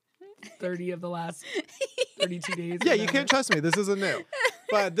 30 of the last 32 days? Yeah, you Remember? can't trust me. This isn't new.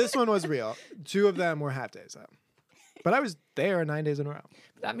 But this one was real. 2 of them were half days, though. But I was there 9 days in a row.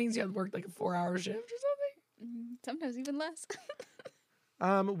 That means you had worked like a 4-hour shift or something? sometimes even less.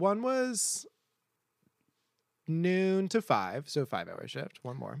 One was noon to 5, so 5-hour shift,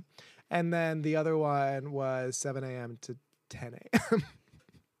 one more. And then the other one was 7 a.m. to 10 a.m.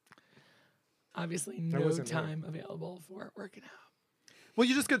 Obviously, That no wasn't there. time available for working out. Well,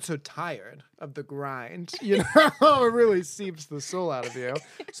 you just get so tired of the grind, you know? It really seeps the soul out of you.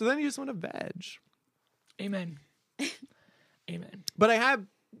 So then you just want to veg. Amen. Amen. But I have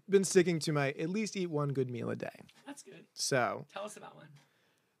been sticking to my at least eat one good meal a day. That's good. So Tell us about one.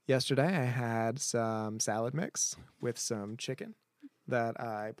 yesterday I had some salad mix with some chicken that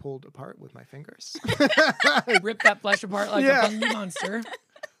I pulled apart with my fingers. Rip that flesh apart like Yeah. a hungry monster.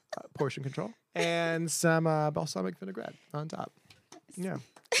 Portion control. And some balsamic vinaigrette on top. Yeah.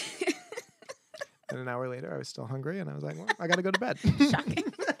 And an hour later, I was still hungry, and I was like, well, I got to go to bed. Shocking.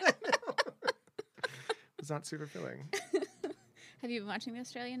 It's not super filling. Have you been watching the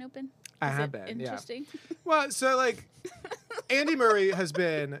Australian Open? I Is have it been, yeah. interesting? Well, so, like, Andy Murray has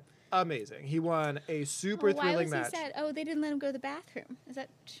been amazing. He won a super Why thrilling was match. he sad? Oh, they didn't let him go to the bathroom. Is that?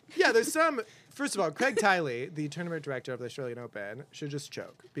 Yeah, there's some. First of all, Craig Tiley, the tournament director of the Australian Open, should just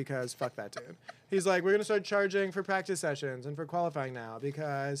choke because fuck that dude. He's like, we're gonna start charging for practice sessions and for qualifying now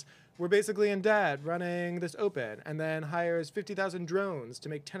because we're basically in debt running this Open, and then hires 50,000 drones to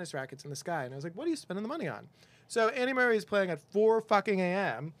make tennis rackets in the sky. And I was like, what are you spending the money on? So Andy Murray is playing at 4 fucking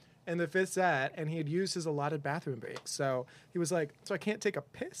a.m. in the 5th set, and he had used his allotted bathroom breaks. So he was like, so I can't take a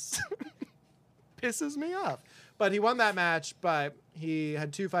piss? Pisses me off. But he won that match, but he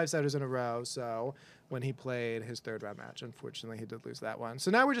had 2 5-setters in a row. So when he played his 3rd round match, unfortunately, he did lose that one.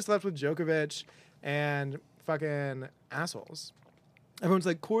 So now we're just left with Djokovic and fucking assholes. Everyone's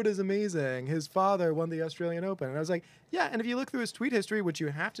like, Court is amazing. His father won the Australian Open. And I was like, yeah, and if you look through his tweet history, which you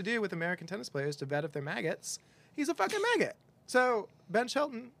have to do with American tennis players to vet if they're maggots, he's a fucking maggot. So, Ben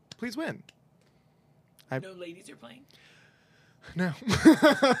Shelton, please win. No ladies are playing. No.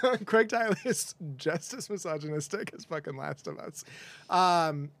 Craig Tiley is just as misogynistic as fucking Last of Us.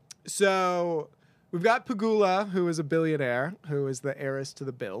 So we've got Pagula, who is a billionaire, who is the heiress to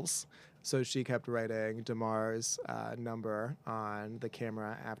the Bills. So she kept writing DeMar's number on the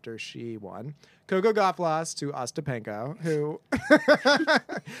camera after she won. Coco Gauff lost to Ostapenko, who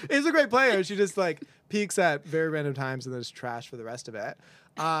is a great player. She just like peaks at very random times and then is trash for the rest of it.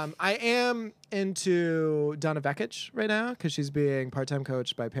 I am into Donna Vekic right now because she's being part-time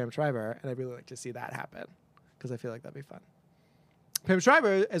coached by Pam Shriver, and I'd really like to see that happen because I feel like that'd be fun. Pam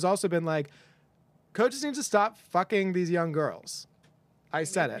Shriver has also been like, coaches need to stop fucking these young girls. I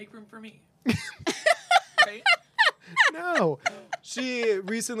said it. Make room for me. Right? No. She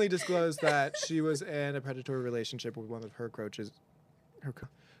recently disclosed that she was in a predatory relationship with one of her coaches.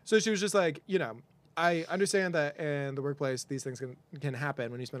 So she was just like, you know, I understand that in the workplace these things can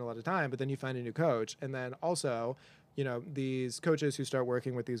happen when you spend a lot of time, but then you find a new coach. And then also, you know, these coaches who start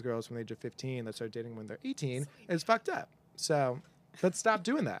working with these girls from the age of 15 that start dating when they're 18 is fucked up. So let's stop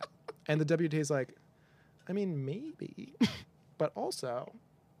doing that. And the WTA is like, I mean, maybe, but also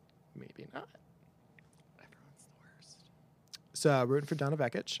maybe not. Everyone's the worst. So rooting for Donna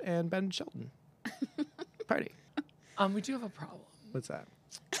Vekic and Ben Shelton. Party. We do have a problem. What's that?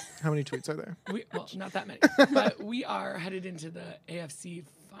 How many tweets are there? Well, not that many, but we are headed into the AFC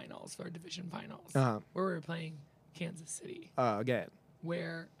finals, or division finals, where we're playing Kansas City, Again.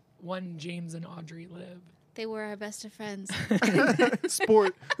 where one James and Audrey live. They were our best of friends.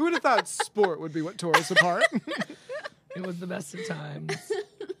 Sport. Who would have thought sport would be what tore us apart? It was the best of times.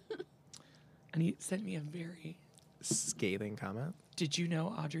 And he sent me a very, Scathing comment. did you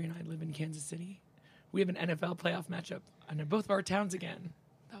know Audrey and I live in Kansas City? We have an NFL playoff matchup in both of our towns again.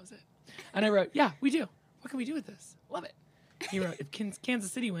 That was it. And I wrote, yeah, we do. What can we do with this? Love it. He wrote, if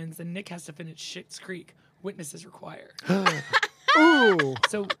Kansas City wins, then Nick has to finish Schitt's Creek. Witnesses required. Ooh.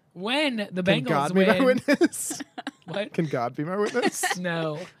 So when the Can Bengals God be my win, witness? what? Can God be my witness?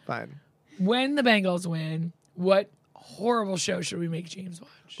 No. Fine. When the Bengals win, what horrible show should we make James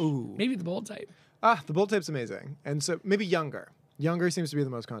watch? Ooh. Maybe the bold type. The bull type's amazing. And so maybe younger. Younger seems to be the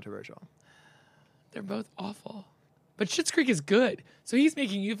most controversial. They're both awful. But Schitt's Creek is good. So he's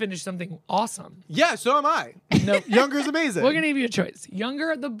making you finish something awesome. Yeah, so am I. No. Younger's amazing. We're going to give you a choice.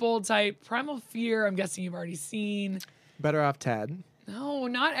 Younger, the bold type. Primal Fear, I'm guessing you've already seen. Better off Ted. No,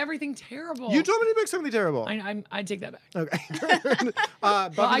 not everything terrible. You told me to make something terrible. I take that back. Okay.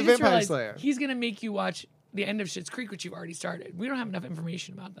 Buffy Well, I the just Vampire realized Slayer. he's going to make you watch the end of Schitt's Creek, which you've already started. We don't have enough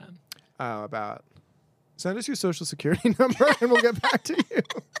information about them. Oh, about. Send us your social security number and we'll get back to you.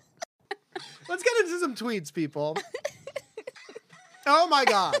 Let's get into some tweets, people. Oh my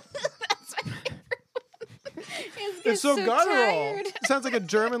God. It's so guttural. tired. It sounds like a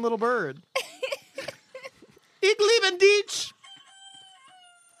German little bird. Ich liebe dich.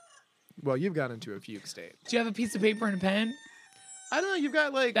 Well, you've got into a fugue state. Do you have a piece of paper and a pen? I don't know. You've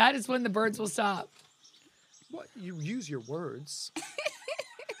got like. That is when the birds will stop. What? You use your words.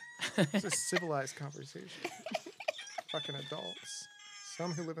 It's a civilized conversation. Fucking adults.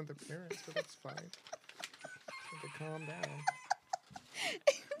 Some who live with their parents, but that's fine. Need to calm down.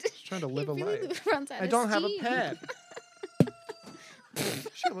 Just trying to live a life. I don't have a pen.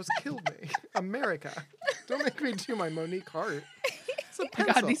 She almost killed me. America. Don't make me do my Monique Hart. It's a Oh my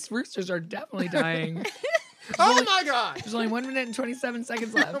pencil. God, these roosters are definitely dying. Oh my God! There's only 1 minute and 27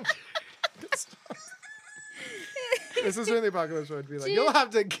 seconds left. This is when the apocalypse would be like, Do- you'll have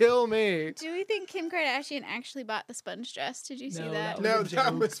to kill me. Do we think Kim Kardashian actually bought the sponge dress? Did you see No, that? that No, was a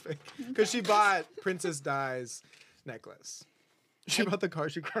that joke. was fake. Because she bought Princess Di's necklace. She bought the car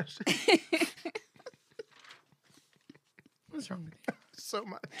she crushed. What's wrong with you? So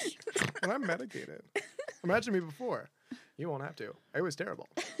much. And I'm medicated. Imagine me before. You won't have to. It was terrible.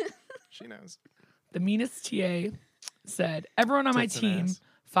 She knows. The meanest TA said, everyone on my Tits and team, ass.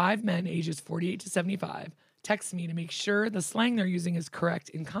 5 men ages 48 to 75, texts me to make sure the slang they're using is correct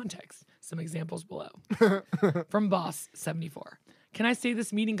in context. Some examples below. From Boss 74. Can I say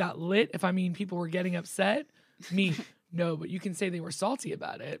this meeting got lit if I mean people were getting upset? Me, no, but you can say they were salty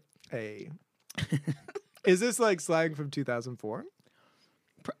about it. Hey. Is this like slang from 2004?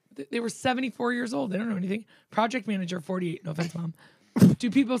 They were 74 years old. They don't know anything. Project manager 48. No offense, Mom. Do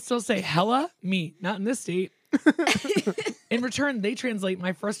people still say hella? Me, not in this state. In return, they translate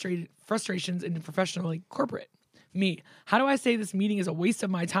my frustrations into professionally corporate. Me, how do I say this meeting is a waste of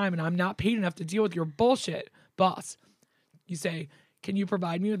my time and I'm not paid enough to deal with your bullshit? Boss, you say, can you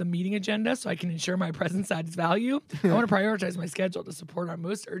provide me with a meeting agenda so I can ensure my presence adds value? I want to prioritize my schedule to support our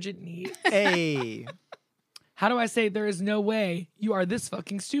most urgent needs. Hey. How do I say there is no way you are this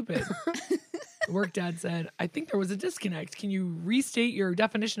fucking stupid? The work dad said, I think there was a disconnect. Can you restate your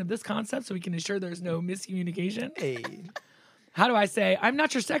definition of this concept so we can ensure there's no miscommunication? Hey. How do I say, I'm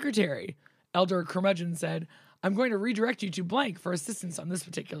not your secretary? Elder Curmudgeon said, I'm going to redirect you to blank for assistance on this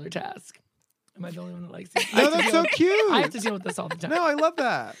particular task. Am I the only one that likes it? No, that's so cute. I have to deal with this all the time. No, I love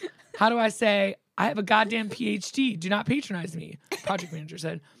that. How do I say, I have a goddamn PhD. Do not patronize me. Project manager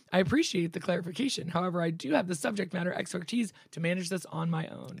said, I appreciate the clarification. However, I do have the subject matter expertise to manage this on my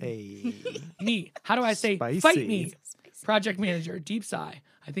own. Hey. Me, how do I say, Spicy. fight me? Project manager, deep sigh.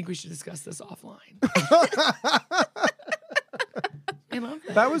 I think we should discuss this offline. I love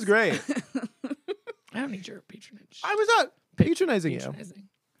that. That was great. I don't need your patronage. I was not patronizing you. Patronizing.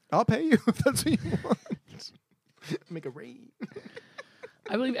 I'll pay you if that's what you want. Make a raid.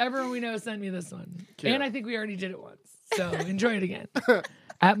 I believe everyone we know sent me this one. Cute. And I think we already did it once. So enjoy it again.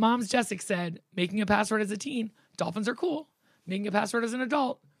 At Mom's Jessica said, making a password as a teen, dolphins are cool. Making a password as an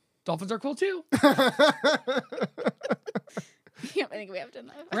adult, dolphins are cool too. Yeah, I think we have done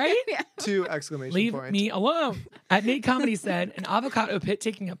that. Right? Yeah. 2 exclamation Leave points. me alone. At Nate Comedy said, an avocado pit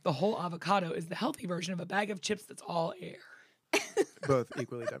taking up the whole avocado is the healthy version of a bag of chips that's all air. Both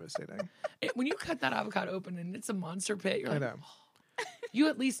equally devastating. When you cut that avocado open and it's a monster pit, you're I like, know. you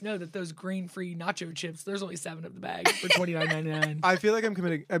at least know that those grain-free nacho chips, there's only 7 of the bag for $29.99. I feel like I'm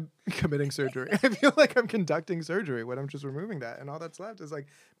committing surgery. I feel like I'm conducting surgery when I'm just removing that, and all that's left is like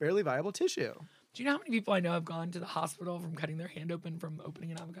barely viable tissue. Do you know how many people I know have gone to the hospital from cutting their hand open from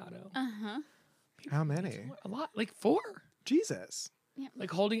opening an avocado? Uh-huh. How many? A lot, like 4. Jesus.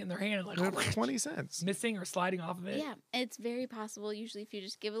 Like holding it in their hand and like They're 20 cents. missing or sliding off of it. Yeah, it's very possible. Usually, if you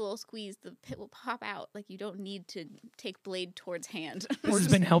just give it a little squeeze, the pit will pop out. Like, you don't need to take blade towards hand. This has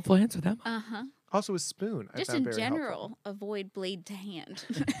been helpful hints with Emma. Uh-huh. Also a spoon. I Just found in very general, helpful. avoid blade to hand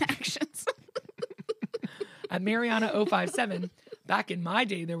actions. At Mariana057, back in my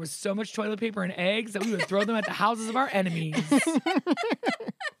day, there was so much toilet paper and eggs that we would throw them at the houses of our enemies.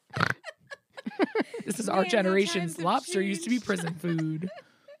 This is our Man, the generation's times have lobster used to be changed. prison food.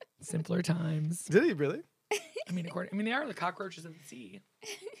 Simpler times. Did he really? I mean, they are the cockroaches of the sea.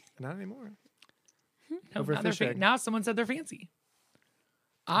 Not anymore. No, now, Overfishing. now someone said they're fancy.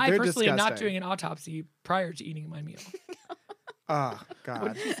 I They're personally am not disgusting. doing an autopsy prior to eating my meal. Oh, What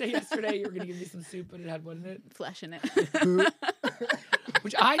God. did you say yesterday? You were going to give me some soup, but it had what in it? Flesh in it. Who-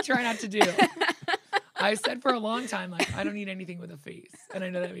 Which I try not to do. I said for a long time, like, I don't eat anything with a face. And I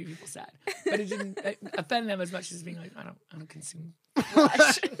know that made people sad. But it didn't offend them as much as being like, I don't consume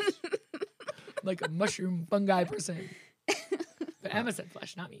flesh. Like a mushroom fungi person. But Emma said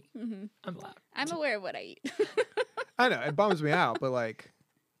flesh, not me. Mhm. I'm allowed. I'm aware of what I eat. I know. It bums me out, but like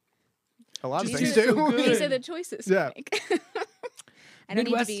a lot of These things are so do. good. These are the choices Yeah. we make. I don't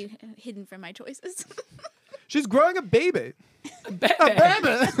Midwest- need to be hidden from my choices. She's growing a baby. Baby,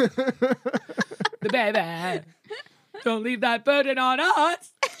 Baby. the baby. Don't leave that burden on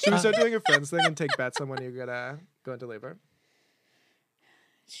us. Should we start doing a friends thing and take bets on when you're gonna go into labor?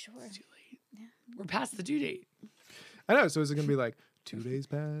 Sure. It's too late. We're past the due date. I know. So is it gonna be like 2 days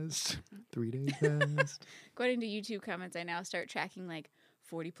passed, 3 days passed? According to YouTube comments, I now start tracking like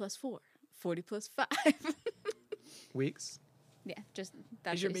 40 plus 4, 40 plus 5. Weeks? Yeah, just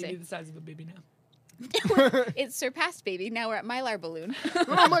that's Is your what baby you the size of a baby now? say. It's surpassed, baby. Now we're at Mylar Balloon.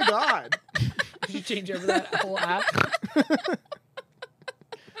 Oh my God. Did you change over that whole app?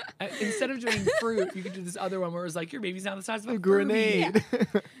 Instead of doing fruit, you could do this other one where it was like, your baby's now the size of a A Furby. grenade.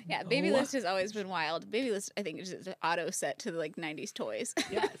 Yeah, Baby Oh. List has always been wild. Baby List, I think, is just auto set to the like 90s toys.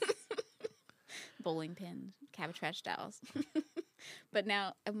 Yes. Bowling pins, Cabbage Patch dolls. But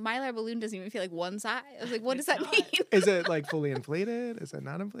now a Mylar Balloon doesn't even feel like one size. I was like, what does It's that not. mean? Is it like fully inflated? Is it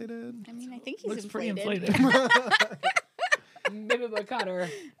not inflated? I mean, I think he's Looks inflated. pretty inflated. Baby Boy Cotter,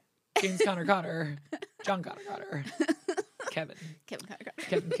 James Connor Cotter, John Connor Cotter. Kevin. Kevin Carter.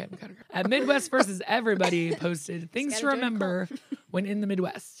 Kevin Carter. At Midwest versus Everybody posted things to gotta join remember when in the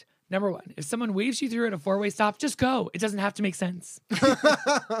Midwest. Number 1, if someone waves you through at a 4-way stop, just go. It doesn't have to make sense.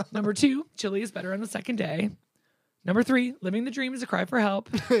 Number 2, chili is better on the second day. Number 3, living the dream is a cry for help.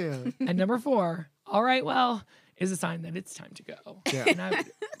 Yeah. And number 4, all right, well, is a sign that it's time to go. Yeah. And I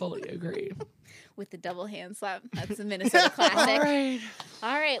would fully agree. With the double hand slap. That's a Minnesota All classic. right.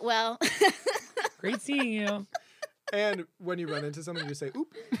 All right, well. Great seeing you. And when you run into someone, you say,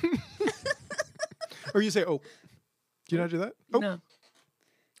 oop. Or you say, oh. Do you not do that? Oh, No.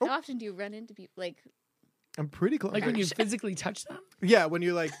 How often do you run into people? Like, I'm pretty close. Like when you physically touch them? Yeah, when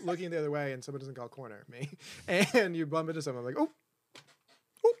you're like looking the other way and someone doesn't call corner me, and you bump into someone, like, oh.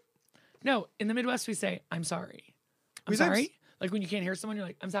 No, in the Midwest, we say, I'm sorry. I'm We say- sorry. Like when you can't hear someone, you're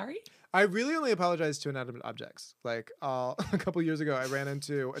like, I'm sorry. I really only apologize to inanimate objects. Like a couple years ago, I ran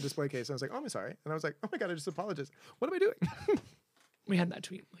into a display case and I was like, oh, I'm sorry. And I was like, oh my God, I just apologized. What am I doing? We had that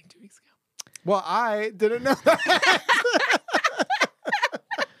tweet like 2 weeks ago. Well, I didn't know that.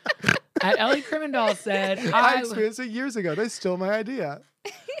 At Ellie Crimmendall said, I experienced it years ago. They stole my idea.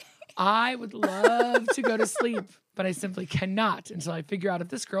 I would love to go to sleep, but I simply cannot until I figure out if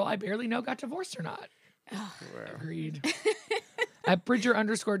this girl I barely know got divorced or not. Agreed. At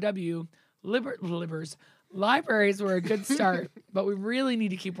Bridger_W, Libbers, libraries were a good start, but we really need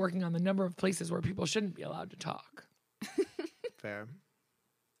to keep working on the number of places where people shouldn't be allowed to talk. Fair.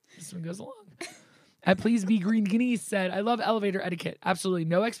 This one goes along. At Please Be Green Guineas said, I love elevator etiquette. Absolutely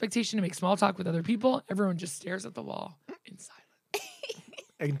no expectation to make small talk with other people. Everyone just stares at the wall in silence.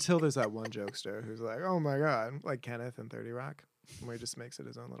 Until there's that one jokester who's like, oh my God, like Kenneth in 30 Rock, where he just makes it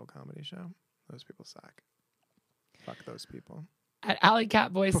his own little comedy show. Those people suck. Fuck those people. At Alley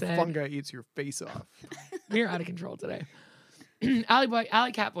Catboy said, Fungi eats your face off. we're out of control today. Alley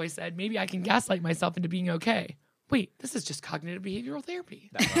Catboy said, maybe I can gaslight myself into being okay. Wait, this is just cognitive behavioral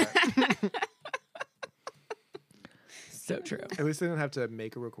therapy. So true. At least they didn't have to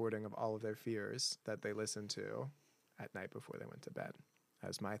make a recording of all of their fears that they listened to at night before they went to bed,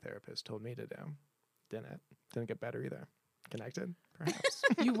 as my therapist told me to do. Didn't get better either. Connected, perhaps.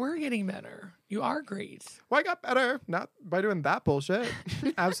 You were getting better. You are great. Well, I got better. Not by doing that bullshit.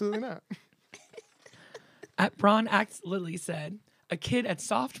 Absolutely not. At Braun Acts Lily said, a kid at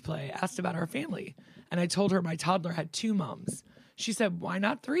Soft Play asked about our family, and I told her my toddler had 2 moms. She said, why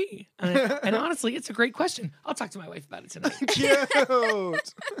not 3? And honestly, it's a great question. I'll talk to my wife about it tonight. Cute.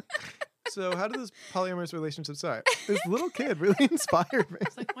 So how did this polyamorous relationship start? This little kid really inspired me.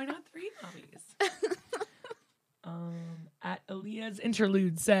 It's like, why not 3 mommies? At Aaliyah's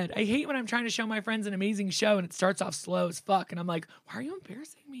Interlude said, I hate when I'm trying to show my friends an amazing show and it starts off slow as fuck. And I'm like, why are you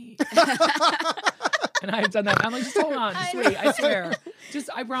embarrassing me? And I've done that. I'm like, just hold on. Just wait. I swear.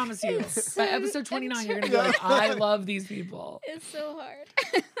 I promise you. By episode 29, you're going to be like, I love these people. it's so hard.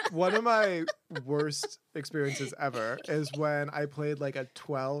 One of my worst experiences ever is when I played like a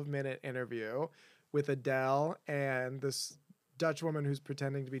 12-minute interview with Adele and this Dutch woman who's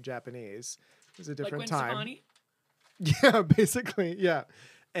pretending to be Japanese. It was a Like different Gwen time. Stefani? Yeah, basically, yeah.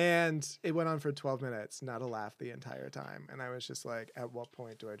 And it went on for 12 minutes, not a laugh the entire time. And I was just like, at what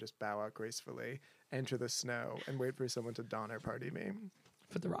point do I just bow out gracefully, enter the snow, and wait for someone to Donner Party me?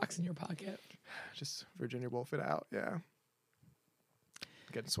 Put the rocks in your pocket. Just Virginia Woolf it out, yeah.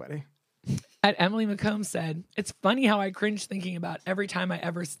 Getting sweaty. At Emily McComb said, it's funny how I cringe thinking about everything I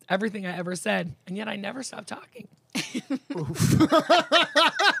ever said, and yet I never stop talking.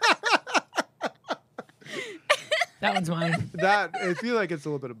 That one's mine. I feel like it's a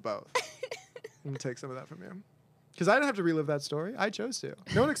little bit of both. I'm gonna take some of that from you. Because I didn't have to relive that story. I chose to.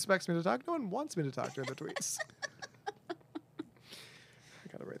 No one expects me to talk. No one wants me to talk during the tweets. I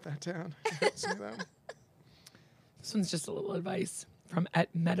gotta write that down. See that. This one's just a little advice from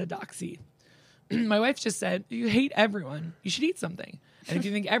at Metadoxy. My wife just said, you hate everyone. You should eat something. And if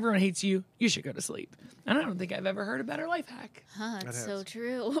you think everyone hates you, you should go to sleep. And I don't think I've ever heard a better life hack. Huh, That it's so is.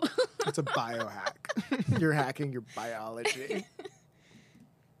 true. It's a biohack. You're hacking your biology.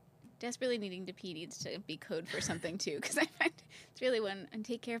 Desperately needing to pee needs to be code for something too, because I find it's really when I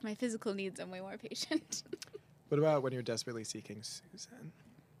take care of my physical needs, I'm way more patient. What about when you're desperately seeking Susan?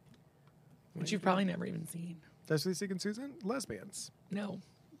 Which you've probably never even seen. Desperately seeking Susan? Lesbians. No.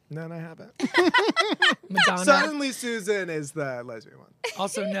 None I haven't. Madonna. Suddenly Susan is the lesbian one.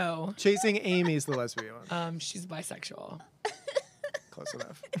 Also no. Chasing Amy's the lesbian one. She's bisexual. Close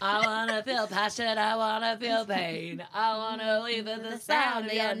enough. I wanna feel passion, I wanna feel pain. I wanna leave with the sound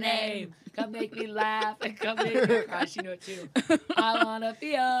of your name. Come make me laugh and come make me cry. She know it too. I wanna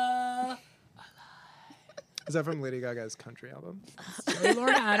feel. Is that from Lady Gaga's country album? Joey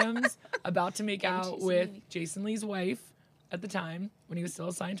Lauren Adams about to make Getting out too with soon. Jason Lee's wife. at the time when he was still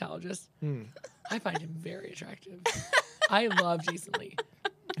a Scientologist. I find him very attractive. I love Jason Lee.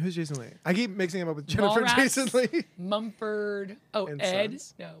 Who's Jason Lee? I keep mixing him up with Jennifer Mallrats, Jason Lee. Mumford. Oh, And Ed.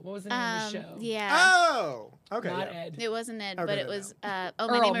 Sons. No, what was the name of the show? Yeah. Oh, okay. Not Yeah. Ed. It wasn't Ed, Okay, but it no. was.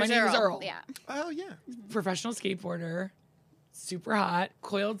 Earl. My name is Earl. Yeah. Oh, yeah. Professional skateboarder. Super hot.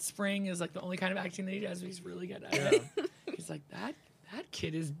 Coiled Spring is like the only kind of acting that he does, but he's really good at it. He's like, that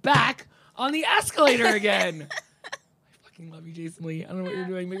kid is back on the escalator again. I fucking love you, Jason Lee. I don't know what you're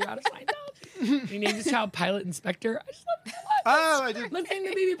doing, but you're out of Scientology. He named his child Pilot Inspector. I just love it. Oh, I did. Let's name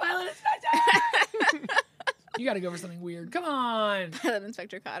the baby Pilot Inspector. You got to go for something weird. Come on. Pilot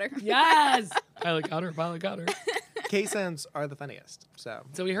Inspector Cotter. Yes. Pilot Cotter, Pilot Cotter. K-Sense are the funniest. So,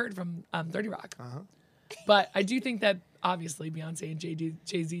 So we heard from 30 Rock. uh-huh. But I do think that obviously Beyonce and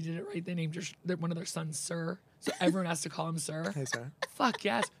Jay-Z did it right. They named one of their sons Sir. So everyone has to call him Sir. Hey, sir. Fuck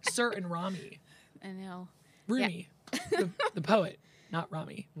yes. Sir and Rami. I know. Rumi. The poet, not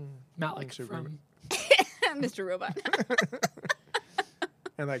Rami. Malik Thanks for from... Mr. Robot.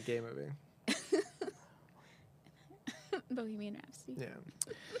 And that gay movie. Bohemian Rhapsody. Yeah.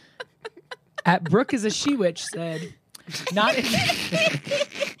 At Brooke is a she witch said, not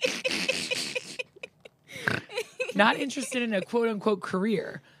interested in a quote unquote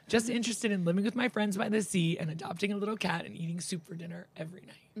career, just interested in living with my friends by the sea and adopting a little cat and eating soup for dinner every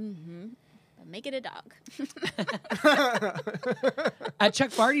night. But make it a dog. At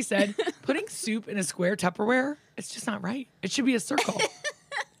Chuck Barty said, putting soup in a square Tupperware, it's just not right. It should be a circle.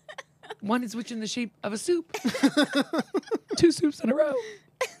 One is which in the shape of a soup. 2 soups in a row.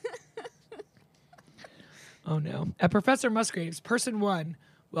 Oh no. At Professor Musgraves, person 1,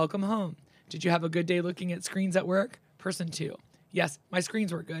 welcome home. Did you have a good day looking at screens at work? Person 2, yes, my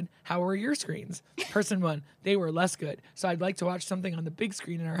screens were good. How were your screens? Person 1, they were less good. So I'd like to watch something on the big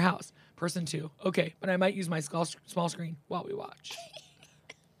screen in our house. Person 2, okay, but I might use my small screen while we watch.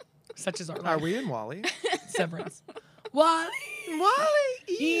 Such as our life. Are we in Wally? Severance. Wally!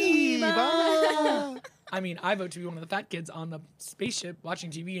 Eva! I mean, I vote to be one of the fat kids on the spaceship watching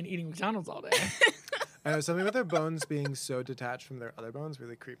TV and eating McDonald's all day. I know, something with their bones being so detached from their other bones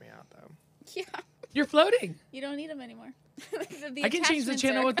really creep me out, though. Yeah. You're floating. You don't need them anymore. I can change the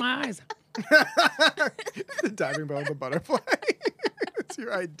channel with my eyes. The diving bell of the butterfly. It's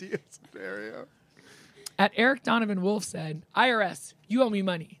your ideal scenario. At Eric Donovan Wolf said, IRS, you owe me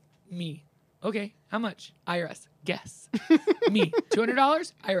money. Me. Okay, how much? IRS, guess. Me,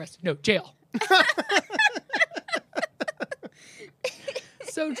 $200? IRS, no, jail.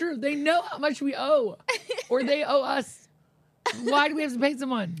 So true. They know how much we owe, or they owe us. Why do we have to pay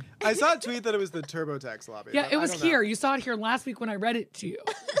someone? I saw a tweet that it was the TurboTax lobby. Yeah, but it I was don't know. here. You saw it here last week when I read it to you.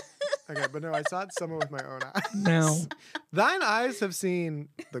 Okay, but no, I saw it somewhere with my own eyes. No. Thine eyes have seen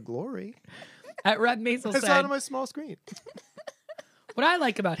the glory. At Red Maisel I saw it said, on my small screen. what I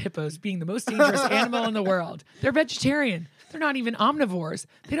like about hippos being the most dangerous animal in the world, they're vegetarian. They're not even omnivores.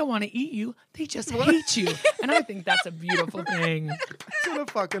 They don't want to eat you. They just hate you. And I think that's a beautiful thing. It's gonna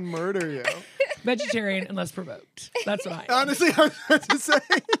fucking murder you. Vegetarian unless provoked. That's what I am. Honestly, I was about to say.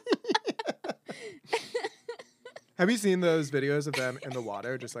 Have you seen those videos of them in the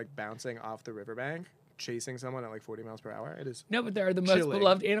water, just like bouncing off the riverbank, chasing someone at like 40 miles per hour? It is. No, but they're the most Chilling.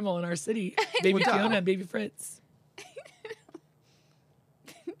 beloved animal in our city. Baby Well, duh. Fiona and Baby Fritz.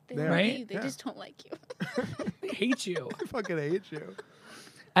 They They love Right? you. They Yeah. just don't like you. They hate you. I fucking hate you.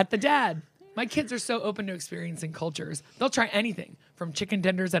 At the dad, my kids are so open to experiencing cultures. They'll try anything from chicken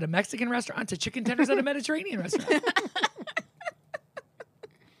tenders at a Mexican restaurant to chicken tenders at a Mediterranean restaurant.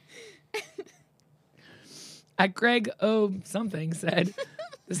 At Greg O. something said,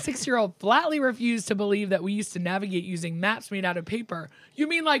 the 6-year-old flatly refused to believe that we used to navigate using maps made out of paper. You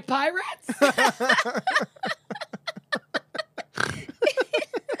mean like pirates?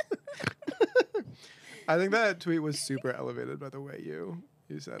 I think that tweet was super elevated by the way you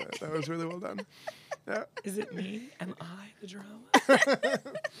said it. That was really well done. Yeah. Is it me? Am I the drama?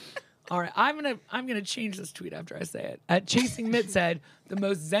 All right, I'm gonna change this tweet after I say it. At Chasing Mitt said, the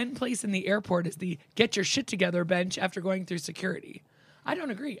most zen place in the airport is the get your shit together bench after going through security. I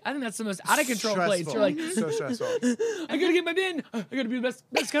don't agree. I think that's the most out of control place. Stressful. You're like, So stressful. I gotta get my bin. I gotta be the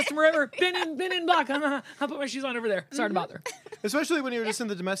best customer ever. Bin in block. I'll put my shoes on over there. Sorry to bother. Especially when you're just in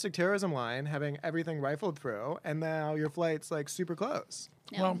the domestic terrorism line, having everything rifled through, and now your flight's like super close.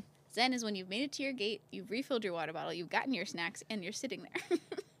 No. Well- Zen is when you've made it to your gate, you've refilled your water bottle, you've gotten your snacks, and you're sitting there.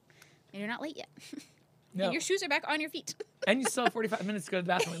 And you're not late yet. No. And your shoes are back on your feet. And you still have 45 minutes to go to the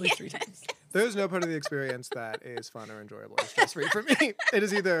bathroom at least 3 times. There's no part of the experience that is fun or enjoyable or stress-free for me. It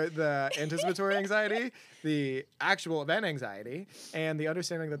is either the anticipatory anxiety, the actual event anxiety, and the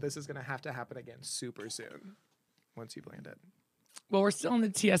understanding that this is going to happen again super soon. once you've landed. Well, we're still in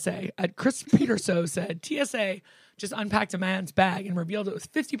the TSA. Chris Peterso said, TSA just unpacked a man's bag and revealed it was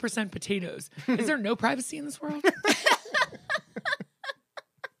 50% potatoes. Is there no privacy in this world?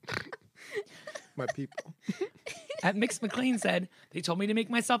 My people. At Mix McLean said, they told me to make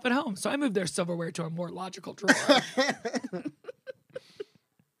myself at home, so I moved their silverware to a more logical drawer.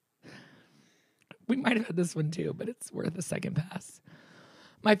 We might have had this one too, but it's worth a second pass.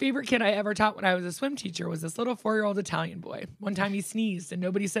 My favorite kid I ever taught when I was a swim teacher was this little 4-year-old Italian boy. One time he sneezed and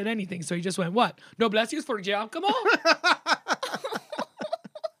nobody said anything, so he just went, what? No bless yous for Giacomo?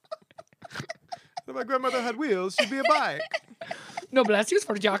 If my grandmother had wheels, she'd be a bike. No bless yous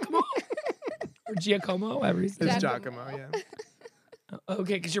for Giacomo? Or Giacomo, whatever he said. It's Giacomo. Giacomo, yeah.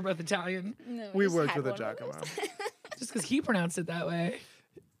 Okay, because you're both Italian. No, We just worked had with a one of those. Giacomo. Just because he pronounced it that way.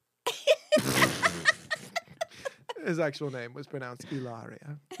 His actual name was pronounced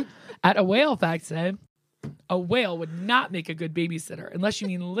Ilaria. At A Whale Fact said, a whale would not make a good babysitter unless you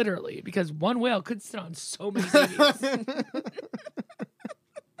mean literally, because one whale could sit on so many babies.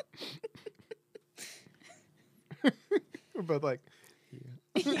 We're both like,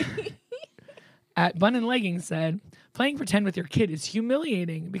 At Bun and Leggings said, playing pretend with your kid is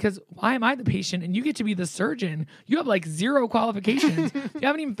humiliating because why am I the patient and you get to be the surgeon? You have like 0 qualifications. You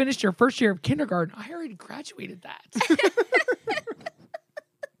haven't even finished your first year of kindergarten. I already graduated that.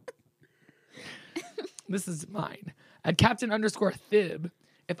 This is mine. At Captain_Thib,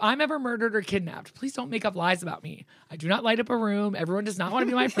 if I'm ever murdered or kidnapped, please don't make up lies about me. I do not light up a room. Everyone does not want to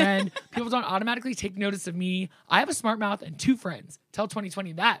be my friend. People don't automatically take notice of me. I have a smart mouth and 2 friends. Tell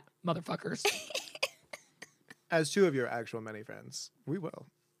 2020 that, motherfuckers. as 2 of your actual many friends, we will.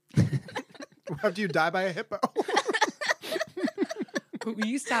 After you die by a hippo. We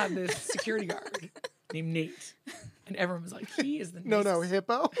used to have this security guard named Nate. And everyone was like, he is the No, nicest.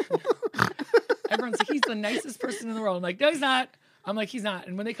 hippo. Everyone's like, he's the nicest person in the world. I'm like, no, he's not. I'm like, he's not.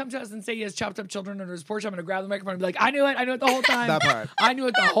 And when they come to us and say he has chopped up children under his porch, I'm going to grab the microphone and be like, I knew it the whole time. That part. I knew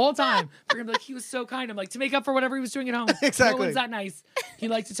it the whole time. We're going to be like, he was so kind. I'm like, to make up for whatever he was doing at home. Exactly. No one's that nice. He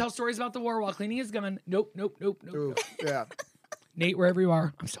liked to tell stories about the war while cleaning his gun. Nope. Ooh, yeah. Nate, wherever you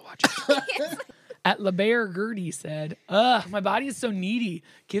are, I'm still watching. At LeBear Gertie said, my body is so needy.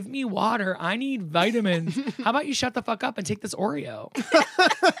 Give me water. I need vitamins. How about you shut the fuck up and take this Oreo?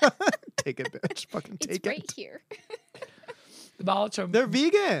 Take it, bitch. Fucking It's take right it. here. The Balacho. They're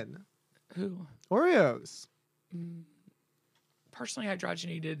vegan. Who? Oreos. Partially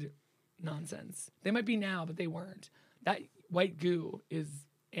hydrogenated nonsense. They might be now, but they weren't. That white goo is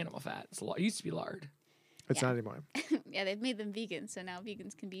animal fat. It used to be lard. It's Yeah. not anymore. Yeah, they've made them vegan, so now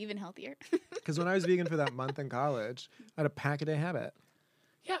vegans can be even healthier. Because when I was vegan for that month in college, I had a pack-a-day habit.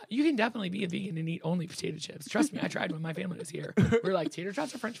 Yeah, you can definitely be a vegan and eat only potato chips. Trust me, I tried when my family was here. We were like, tater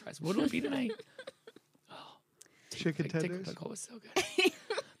tots or french fries? What will it be tonight? Chicken Tickle tenders. pickle was so good.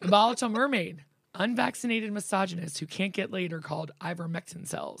 The Volatile Mermaid. Unvaccinated misogynists who can't get laid are called ivermectin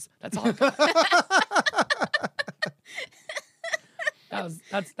cells. That's all.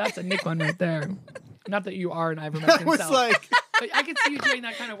 That's a Nick one right there. Not that you are an ivermectin I was cell. like, But I could see you doing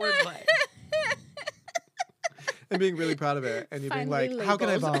that kind of wordplay. and being really proud of it. And you being like, Finally how can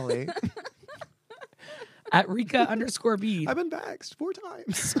I labeled. volley? At Rika_B. I've been vaxxed 4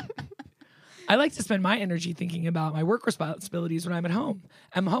 times. I like to spend my energy thinking about my work responsibilities when I'm at home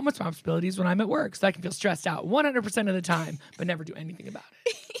and my home responsibilities when I'm at work, so I can feel stressed out 100% of the time, but never do anything about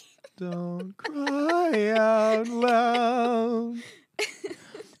it. Don't cry out loud.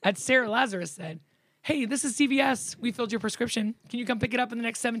 At Sarah Lazarus said, hey, this is CVS. We filled your prescription. Can you come pick it up in the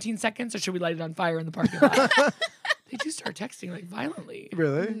next 17 seconds, or should we light it on fire in the parking lot? They do start texting like violently.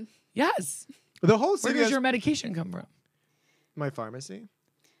 Really? Yes. The whole Where city does has your medication come from? my pharmacy.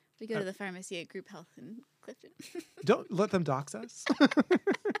 We go to the pharmacy at Group Health in Clifton. Don't let them dox us.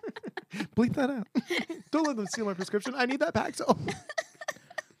 Bleep that out. Don't let them steal my prescription. I need that Paxil.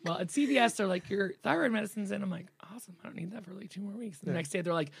 Well, at CVS, they're like, your thyroid medicine's in. I'm like, awesome. I don't need that for like 2 more weeks. And the next day,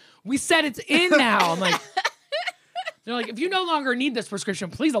 they're like, we said it's in now. I'm like, they're like, if you no longer need this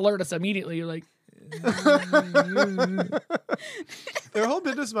prescription, please alert us immediately. You're like, Their whole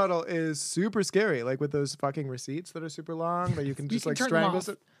business model is super scary. Like with those fucking receipts that are super long that you can just can like turn them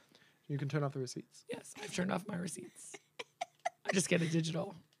strangle. off. You can turn off the receipts. yes, I've turned off my receipts. I just get it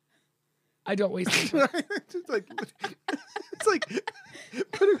digital. I don't waste it. Just like it's like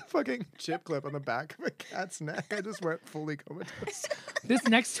putting a fucking chip clip on the back of a cat's neck. I just went fully comatose. This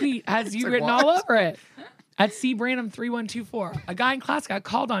next tweet has you like, written what? all over it. At CBranham3124, a guy in class got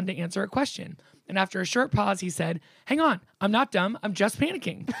called on to answer a question. And after a short pause, he said, hang on, I'm not dumb. I'm just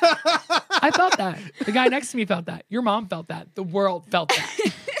panicking. I felt that. The guy next to me felt that. Your mom felt that. The world felt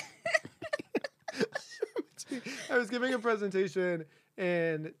that. I was giving a presentation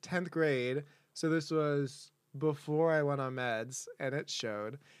in 10th grade. So this was before I went on meds, and it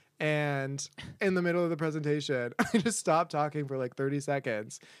showed. And in the middle of the presentation, I just stopped talking for like 30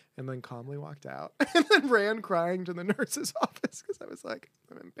 seconds and then calmly walked out and then ran crying to the nurse's office because I was like,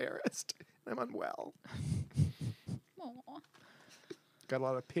 I'm embarrassed. I'm unwell. Aw. Got a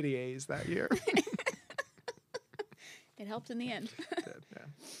lot of pity A's that year. It helped in the end. Did, yeah.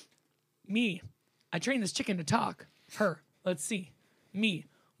 Me, I trained this chicken to talk. Her, let's see. Me,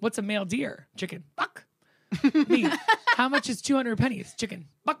 what's a male deer? Chicken, buck. Me, how much is 200 pennies? Chicken,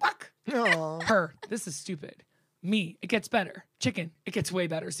 buck, buck. Aw. Her, this is stupid. Me, it gets better. Chicken, it gets way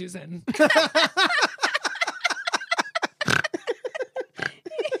better, Susan.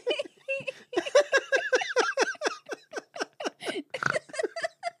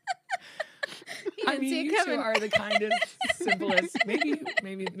 I mean, you two are the kindest, simplest. Maybe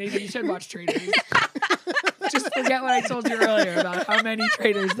you should watch Traders. Just forget what I told you earlier about how many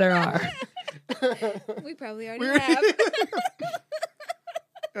traders there are. We probably already have.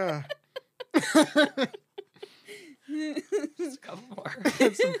 Just a couple more.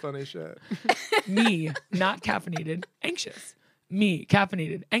 That's some funny shit. Me, not caffeinated, anxious. Me,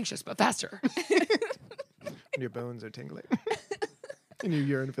 caffeinated, anxious, but faster. Your bones are tingling. And you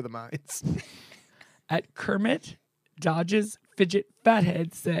yearn for the mines. At Kermit Dodge's Fidget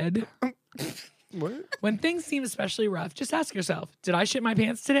Fathead said, What? when things seem especially rough, just ask yourself, did I shit my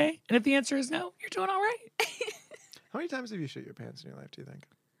pants today? And if the answer is no, you're doing all right. How many times have you shit your pants in your life, do you think?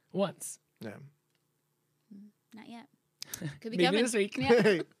 Once. Yeah. Not yet. Could be Maybe coming. this week. Yeah.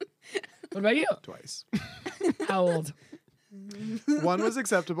 Hey, What about you? twice. How old? One was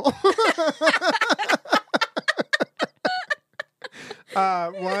acceptable.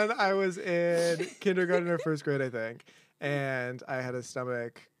 One, I was in kindergarten or first grade, I think, and I had a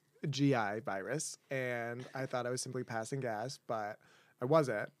stomach GI virus, and I thought I was simply passing gas, but I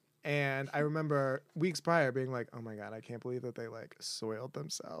wasn't. And I remember weeks prior being like, oh my God, I can't believe that they like soiled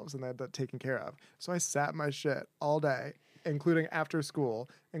themselves and they had that taken care of. So I sat my shit all day, including after school,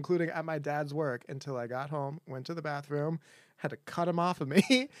 including at my dad's work, until I got home, went to the bathroom, had to cut them off of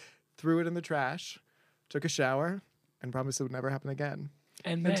me, threw it in the trash, took a shower, and promised it would never happen again.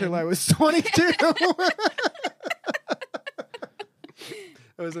 And then, Until I was 22.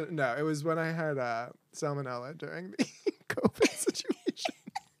 It was when I had salmonella during the COVID situation.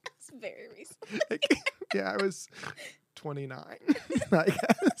 It's very recent. Yeah, I was 29, I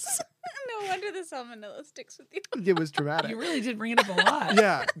guess. No wonder the salmonella sticks with you. It was traumatic. you really did bring it up a lot.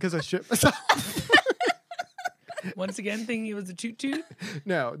 Yeah, because I shit myself. Once again, thinking it was a toot toot.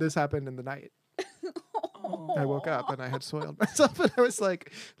 No, this happened in the night. Oh. I woke up and I had soiled myself, and I was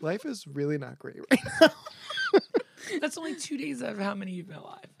like, life is really not great right now. That's only 2 days of how many you've been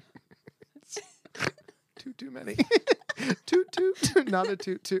alive. Too many. Toot. Not a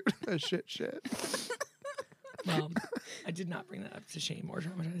toot. A shit. Well, I did not bring that up to shame or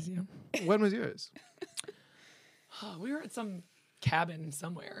traumatize you. When was yours? We were at some cabin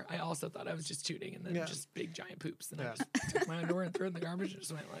somewhere. I also thought I was just tooting, and then Yeah. just big giant poops. And Yeah. I just took my underwear and threw it in the garbage and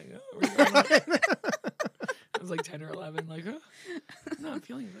just went like, oh, where's it going? I was like 10 or 11, like, oh, I'm not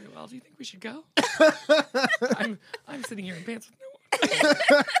feeling very well. Do you think we should go? I'm sitting here in pants with no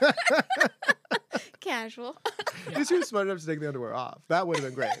Casual. At least you were smart enough to take the underwear off. That would have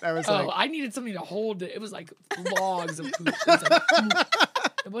been great. I was Oh, like, I needed something to hold it. It was like logs of poop. It, was like,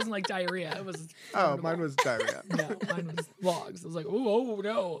 it wasn't like diarrhea. It was. oh, mine was diarrhea. No, mine was logs. I was like, oh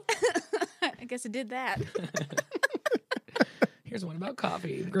no. I guess it did that. Here's one about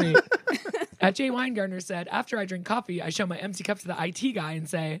coffee. Great. At Jay Weingartner said, after I drink coffee, I show my empty cup to the IT guy and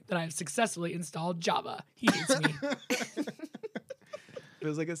say that I have successfully installed Java. He hates me. It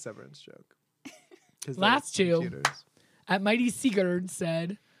was like a Severance joke. 'Cause Last they're two. computers. At Mighty Sigurd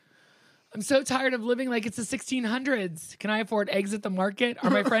said, I'm so tired of living like it's the 1600s. Can I afford eggs at the market? Are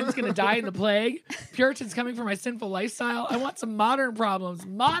my friends going to die in the plague? Puritans coming for my sinful lifestyle? I want some modern problems.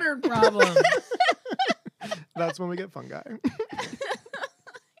 Modern problems. That's when we get fungi.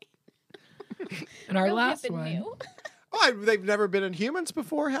 And our Real last hip and one. new. Oh, they've never been in humans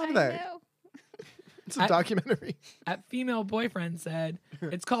before, have I they? know. It's a documentary. At female boyfriend said,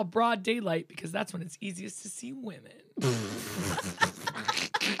 it's called broad daylight because that's when it's easiest to see women.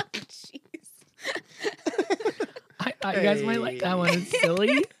 Jeez. You guys might like that one. It's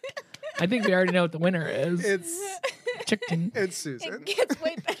silly. I think we already know what the winner is. It's Chicken. Susan. It gets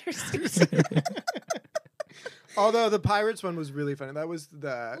way better, Susan. Although the pirates one was really funny. That was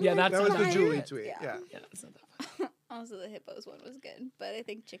the Yeah, that's that was not the that Julie bad. tweet. Yeah. Yeah. Yeah, it's not that fun. Also, the hippos one was good, but I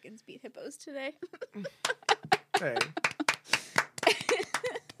think chickens beat hippos today. Hey.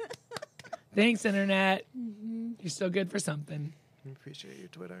 Thanks, Internet. You're so good for something. I appreciate you,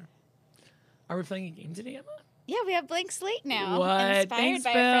 Twitter. Are we playing a game today, Emma? Yeah, we have Blank Slate now. What? Inspired Thanks,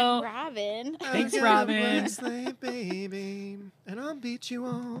 by Phil. our friend Robin. Thanks, I got a Robin. blank slate, baby, and I'll beat you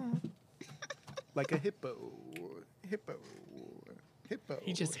all like a hippo. Hippo. Hippo.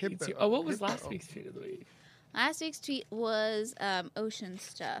 He just hippo, hates you. Oh, what was hippo. last week's tweet of the week? Last week's tweet was ocean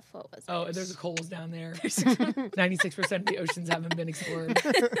stuff. What was Oh, it? there's a Coles down there. 96% of the oceans haven't been explored.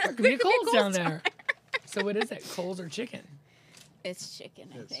 There could be a Coles down there. So what is it? Coles or chicken? It's chicken,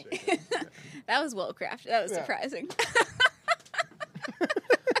 I It's think. chicken. That was well crafted. That was Yeah. surprising.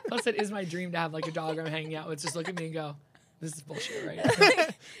 Plus, it is my dream to have like a dog I'm hanging out with just look at me and go, "This is bullshit,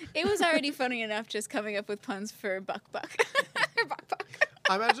 right?" It was already funny enough just coming up with puns for Buck Buck. Or Buck Buck.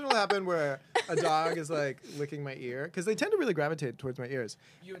 I imagine it'll happen where a dog is like licking my ear because they tend to really gravitate towards my ears.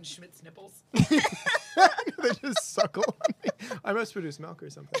 You and Schmidt's nipples. They just suckle on me. I must produce milk or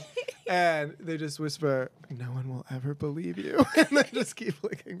something. And they just whisper, "No one will ever believe you." And they just keep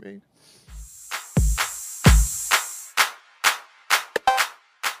licking me.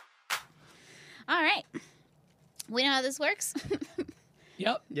 All right. We know how this works.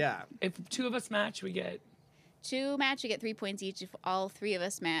 Yep. Yeah. If two of us match, we get. 2 match, you get 3 points each. If all 3 of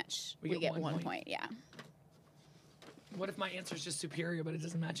us match, We we get get 1 1 point. point. Yeah. What if my answer is just superior, but it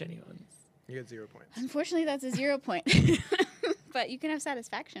doesn't match anyone's? You get 0 points. Unfortunately, that's a 0 point. But you can have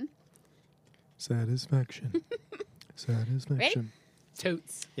satisfaction. Satisfaction. Satisfaction.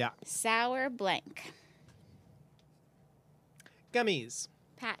 Totes. Yeah. Sour blank. Gummies.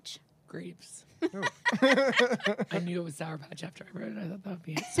 Patch. Grapes. Oh. I knew it was Sour Patch after I wrote it. I thought that would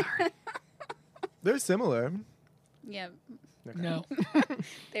be it. Sorry. They're similar. Yeah, Okay. No.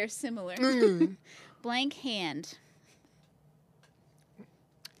 they're similar. Mm. Blank hand.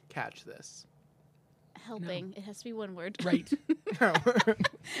 Catch this. Helping. It has to be 1 word. Right.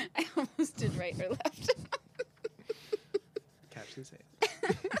 I almost did right or left. Catch these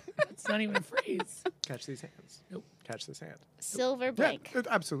hands. It's not even a phrase. Catch these hands. Nope. Catch this hand. Silver blank. Yeah, it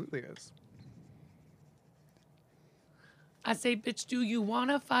absolutely is. I say, bitch, do you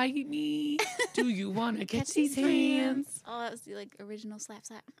wanna fight me? Do you wanna catch these hands? Oh, that was the like original slap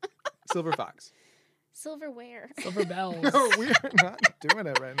slap. Silver fox. Silverware. Silver bells. No, we are not doing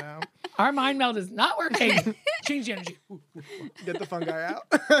it right now. Our mind meld is not working. Change the energy. Ooh, Get the fungi out.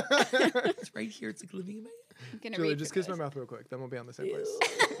 it's right here. It's like living in my I'm gonna Julie, read just for kiss my those. mouth real quick. Then we'll be on the same place.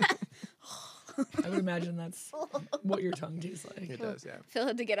 I would imagine that's what your tongue tastes like. It does, yeah. Phil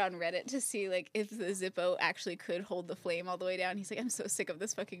had to get on Reddit to see like if the Zippo actually could hold the flame all the way down. He's like, I'm so sick of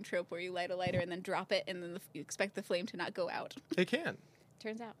this fucking trope where you light a lighter and then drop it and then you expect the flame to not go out. It can.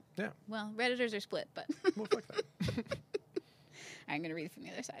 Turns out. Yeah. Well, Redditors are split, but Well, fuck that. I'm gonna read it from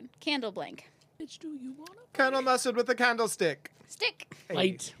the other side. Candle blank. Bitch, do you wanna Colonel Mustard with the candlestick. Stick. Hey.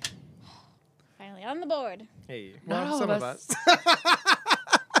 light? Finally on the board. Hey. Not Well, all some of of us. us.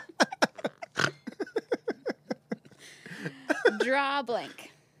 Draw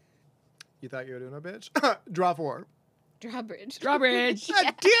blank. You thought you were doing a bitch? Draw 4. Drawbridge. Drawbridge.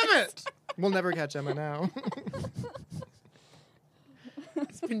 God damn it! We'll never catch Emma now.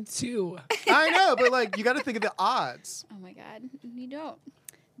 It's been 2. I know, but like, you got to think of the odds. Oh my god, you don't.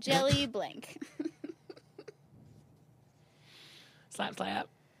 Jelly blank. Slap, slap.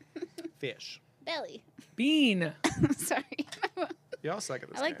 Fish. Belly. Bean. Sorry. Y'all suck at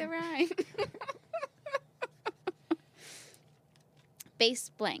this I like the game. rhyme. Base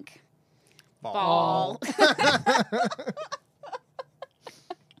blank. Ball.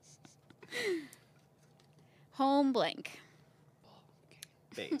 Home blank.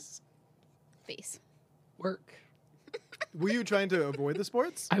 Base. Base. Work. Were you trying to avoid the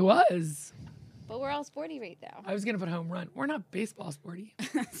sports? I was. But we're all sporty right now. I was gonna put home run. We're not baseball sporty.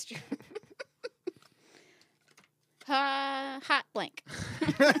 That's true. Hot blank.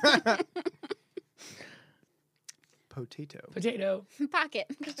 Potato. Potato. Pocket.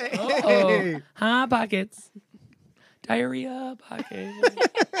 Oh, Hey. hot pockets. Diarrhea pocket.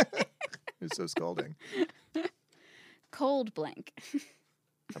 It's so scalding. Cold blank.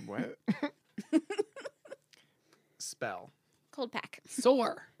 I'm wet. Spell. Cold pack.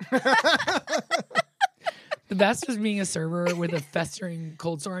 Sore. The best was being a server with a festering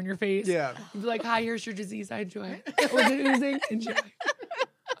cold sore on your face. Yeah. You'd be like, hi, here's your disease. I enjoy it. Was it oozing? Enjoy.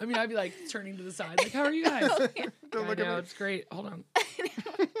 I mean, I'd be like turning to the side, like, how are you guys? Don't I look know, at me. it's great. Hold on.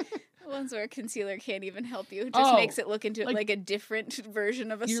 Ones where concealer can't even help you. It just Oh, makes it look into like- like a different version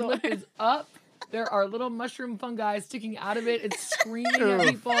of a Your sore. lip is up. There are little mushroom fungi sticking out of it. It's screaming at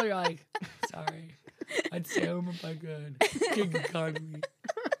people. You're like, sorry. I'd stay home if I could. Gig economy.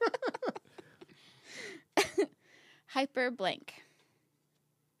 Hyper blank.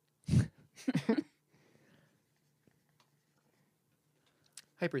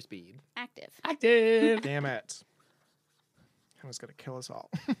 Hyperspeed. Active. Active. Damn it. Emma's going to kill us all.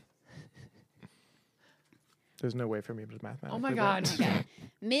 There's no way for me to mathematically. Oh my God. Okay.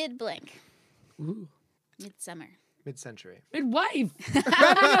 Mid blank. Ooh. Midsummer. Mid-century. Midwife.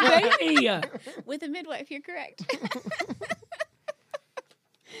 Grabbing a baby. With a midwife, you're correct.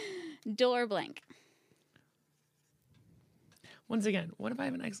 Door blank. Once again, what if I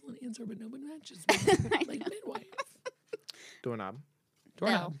have an excellent answer but nobody matches me? Like midwife. Doorknob.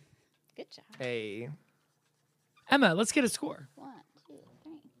 Doorknob. Good job. A. Emma, let's get a score. 1, 2,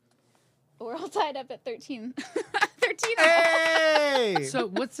 3. We're all tied up at 13. 13 all. Hey! So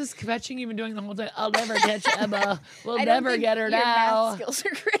what's this kvetching you've been doing the whole time? I'll never catch Emma. We'll I don't never think get her your now. math skills are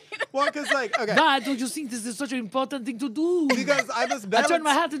great. Well, because, like, okay. God, don't you think this is such an important thing to do? Because I just I balance. turned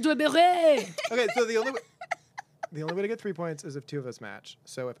my hat into a beret. Okay, so the only way to get 3 points is if 2 of us match.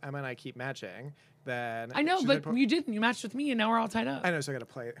 So if Emma and I keep matching, then I know, she's but gonna you didn't. You matched with me, and now we're all tied up. I know, so I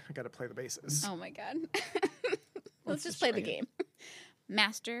gotta play the bases. Oh my god. Let's just play the game.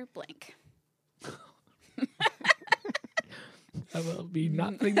 Master blank. I will be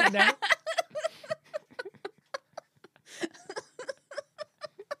not putting that down.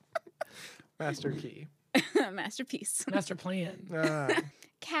 Master key. Masterpiece. Master plan.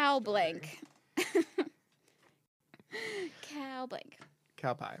 Cow blank. Cow blank.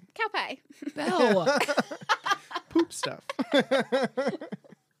 Cow pie. Cow pie. Bell. Poop stuff.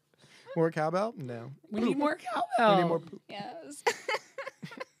 More cowbell? No. We need more cowbell. We need more poop. Yes.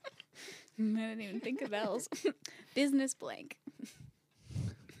 I didn't even think of bells. Business blank.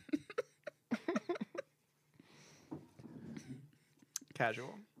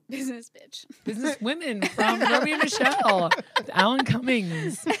 Casual. Business bitch. Business women from Romeo and Michelle. With Alan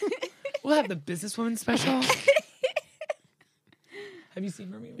Cummings. We'll have the businesswoman special. Have you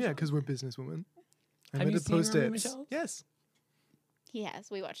seen Romeo and Michelle? Yeah, because we're businesswomen. I'm Have going you to seen post Romeo it. and Michelle? Yes. He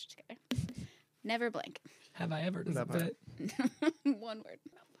has. We watched it together. Never blank. Have I ever? Does it Never. fit? One word.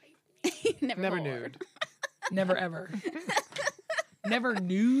 Never Never more. nude. Never ever. Never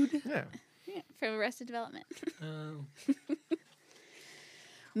nude? Yeah. Yeah, from Arrested Development. Oh.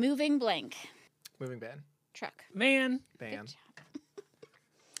 Moving blank. Moving van. Truck. Man. Van. Good job.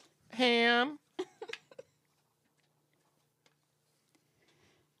 Ham.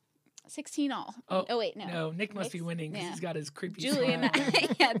 16 all. Oh, wait, no. No, Nick must be Nick's- winning because yeah. he's got his creepy Julie and smile. I,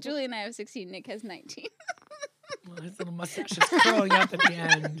 yeah, Julie and I have 16. Nick has 19. Well, his little mustache is curling up at the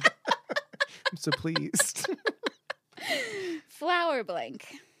end. I'm so pleased. Flower blank.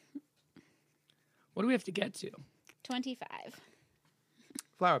 What do we have to get to? 25.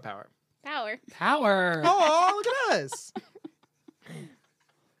 Flower power. Power. Power. Oh, look at us.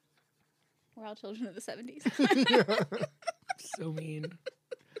 We're all children of the 70s. So mean.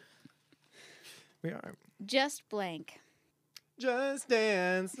 We are. Just blank. Just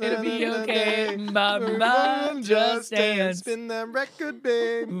dance. It'll be okay. Ba-da-da-da. Ba-ba, just dance. Spin that record,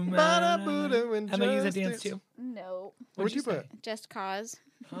 babe. Ba-da-boo-da, when Emma, use a just dance too. No. What'd you say? put? Just cause.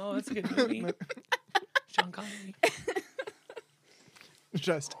 Oh, that's a good movie. Sean Connery.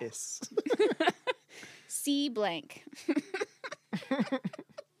 Just is. C blank.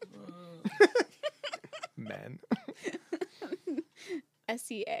 Men.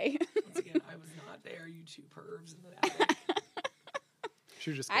 SCA. Once again, I was not there. You two pervs in the attic. She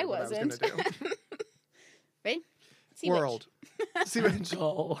was just I scared what wasn't. I was going to do. Ready? C World. See what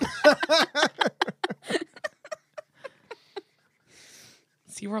Go.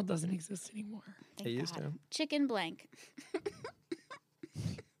 SeaWorld doesn't exist anymore. Thank It used God. to. Chicken blank.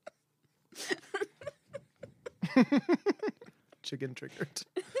 Chicken triggered.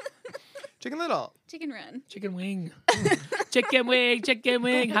 Chicken little. Chicken run. Chicken wing. Chicken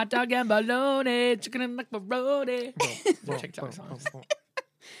wing, hot dog and bologna, chicken and macaroni. They're TikTok songs.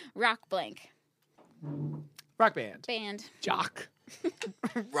 Rock blank. Rock band. Band. Jock.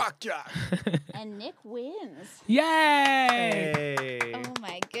 Rock jock. And Nick wins. Yay! Hey. Oh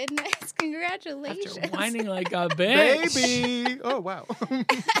my goodness. Congratulations. After whining like a bitch. Baby. Oh, wow.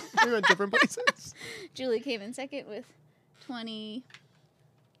 We went different places. Julie came in second with 20.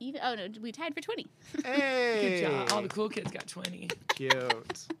 Even, oh no, we tied for 20. Hey. Good job. All the cool kids got 20. Cute.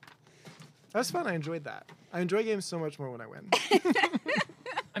 That was fun. I enjoyed that. I enjoy games so much more when I win.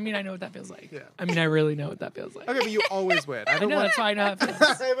 I mean, I know what that feels like. Yeah. I mean, I really know what that feels like. Okay, but you always win. I I don't know, want. that's why I know how it feels.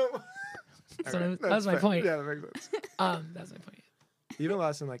 I haven't. So Okay, that was my fair. point. Yeah, that makes sense. That's my point. You haven't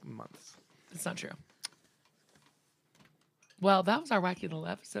lost in like months. It's not true. Well, that was our wacky little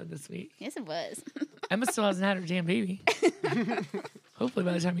episode this week. Yes, it was. Emma still hasn't had her damn baby. Hopefully,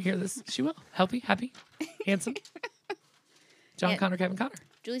 by the time you hear this, she will. Healthy, happy, handsome. John Yeah. Connor, Kevin Connor.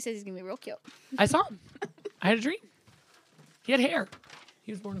 Julie says he's going to be real cute. I saw him. I had a dream. He had hair.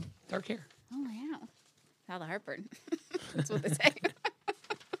 He was born with dark hair. Oh, wow. How the heartburn. That's what they say.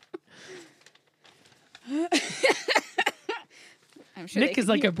 I'm sure Nick is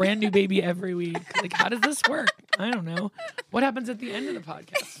like a brand new baby every week. Like, how does this work? I don't know. What happens at the end of the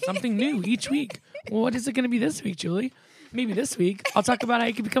podcast? Something new each week. Well, what is it going to be this week, Julie? Maybe this week I'll talk about how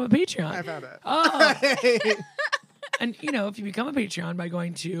you can become a Patreon. I found it. Oh. And, you know, if you become a Patreon by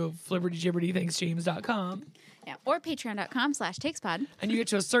going to flibbertygibbertythanksjames.com, Yeah, or patreon.com/takespod. and you get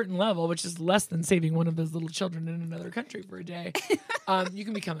to a certain level, which is less than saving one of those little children in another country for a day, you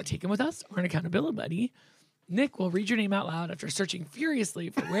can become a Taken With Us or an Accountability Buddy. Nick will read your name out loud after searching furiously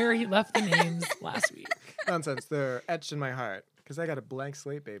for where he left the names last week. Nonsense. They're etched in my heart because I got a blank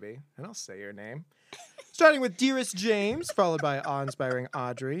slate, baby, and I'll say your name. Starting with Dearest James, followed by awe-inspiring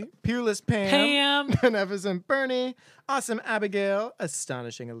Audrey, Peerless Pam, Beneficent Bernie, Awesome Abigail,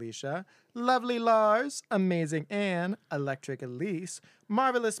 Astonishing Alicia, Lovely Lars, Amazing Anne, Electric Elise,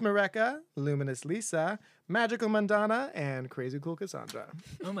 Marvelous Mareka, Luminous Lisa, Magical Mandana, and Crazy Cool Cassandra.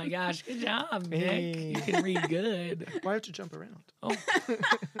 Oh my gosh, good job, Nick. Hey. You can read good. Why have to jump around? Oh.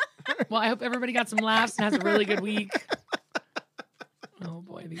 Well, I hope everybody got some laughs and has a really good week. Oh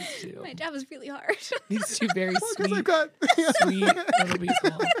boy, these two. My job is really hard. These two very Because I've sweet, got sweet little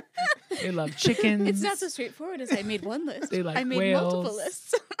people. They love chickens. It's not so straightforward as I made one list. They like I made whales. multiple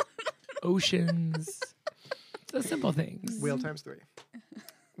lists. Oceans. The simple things. whale times 3.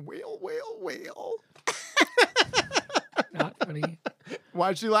 Whale, whale, whale. Not funny.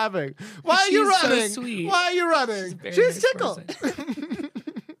 Why is she laughing? Why are you She's so running? sweet. Why are you running? She's a very She's nice tickled. person.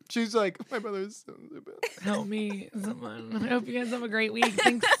 She's like, my brother's so stupid. Help me, someone. I hope you guys have a great week.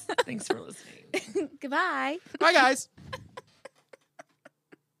 Thanks for listening. Goodbye. Bye, guys.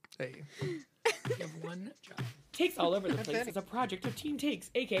 Hey. You have one job. Takes All Over the Place is a project of Team Takes,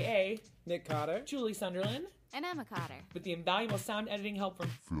 a.k.a. Nick Cotter. Julie Sunderland, And Emma Cotter. with the invaluable sound editing help from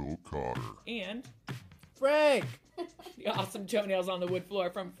Phil Cotter. and Frank. the awesome toenails on the wood floor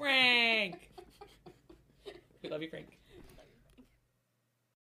from Frank. We love you, Frank.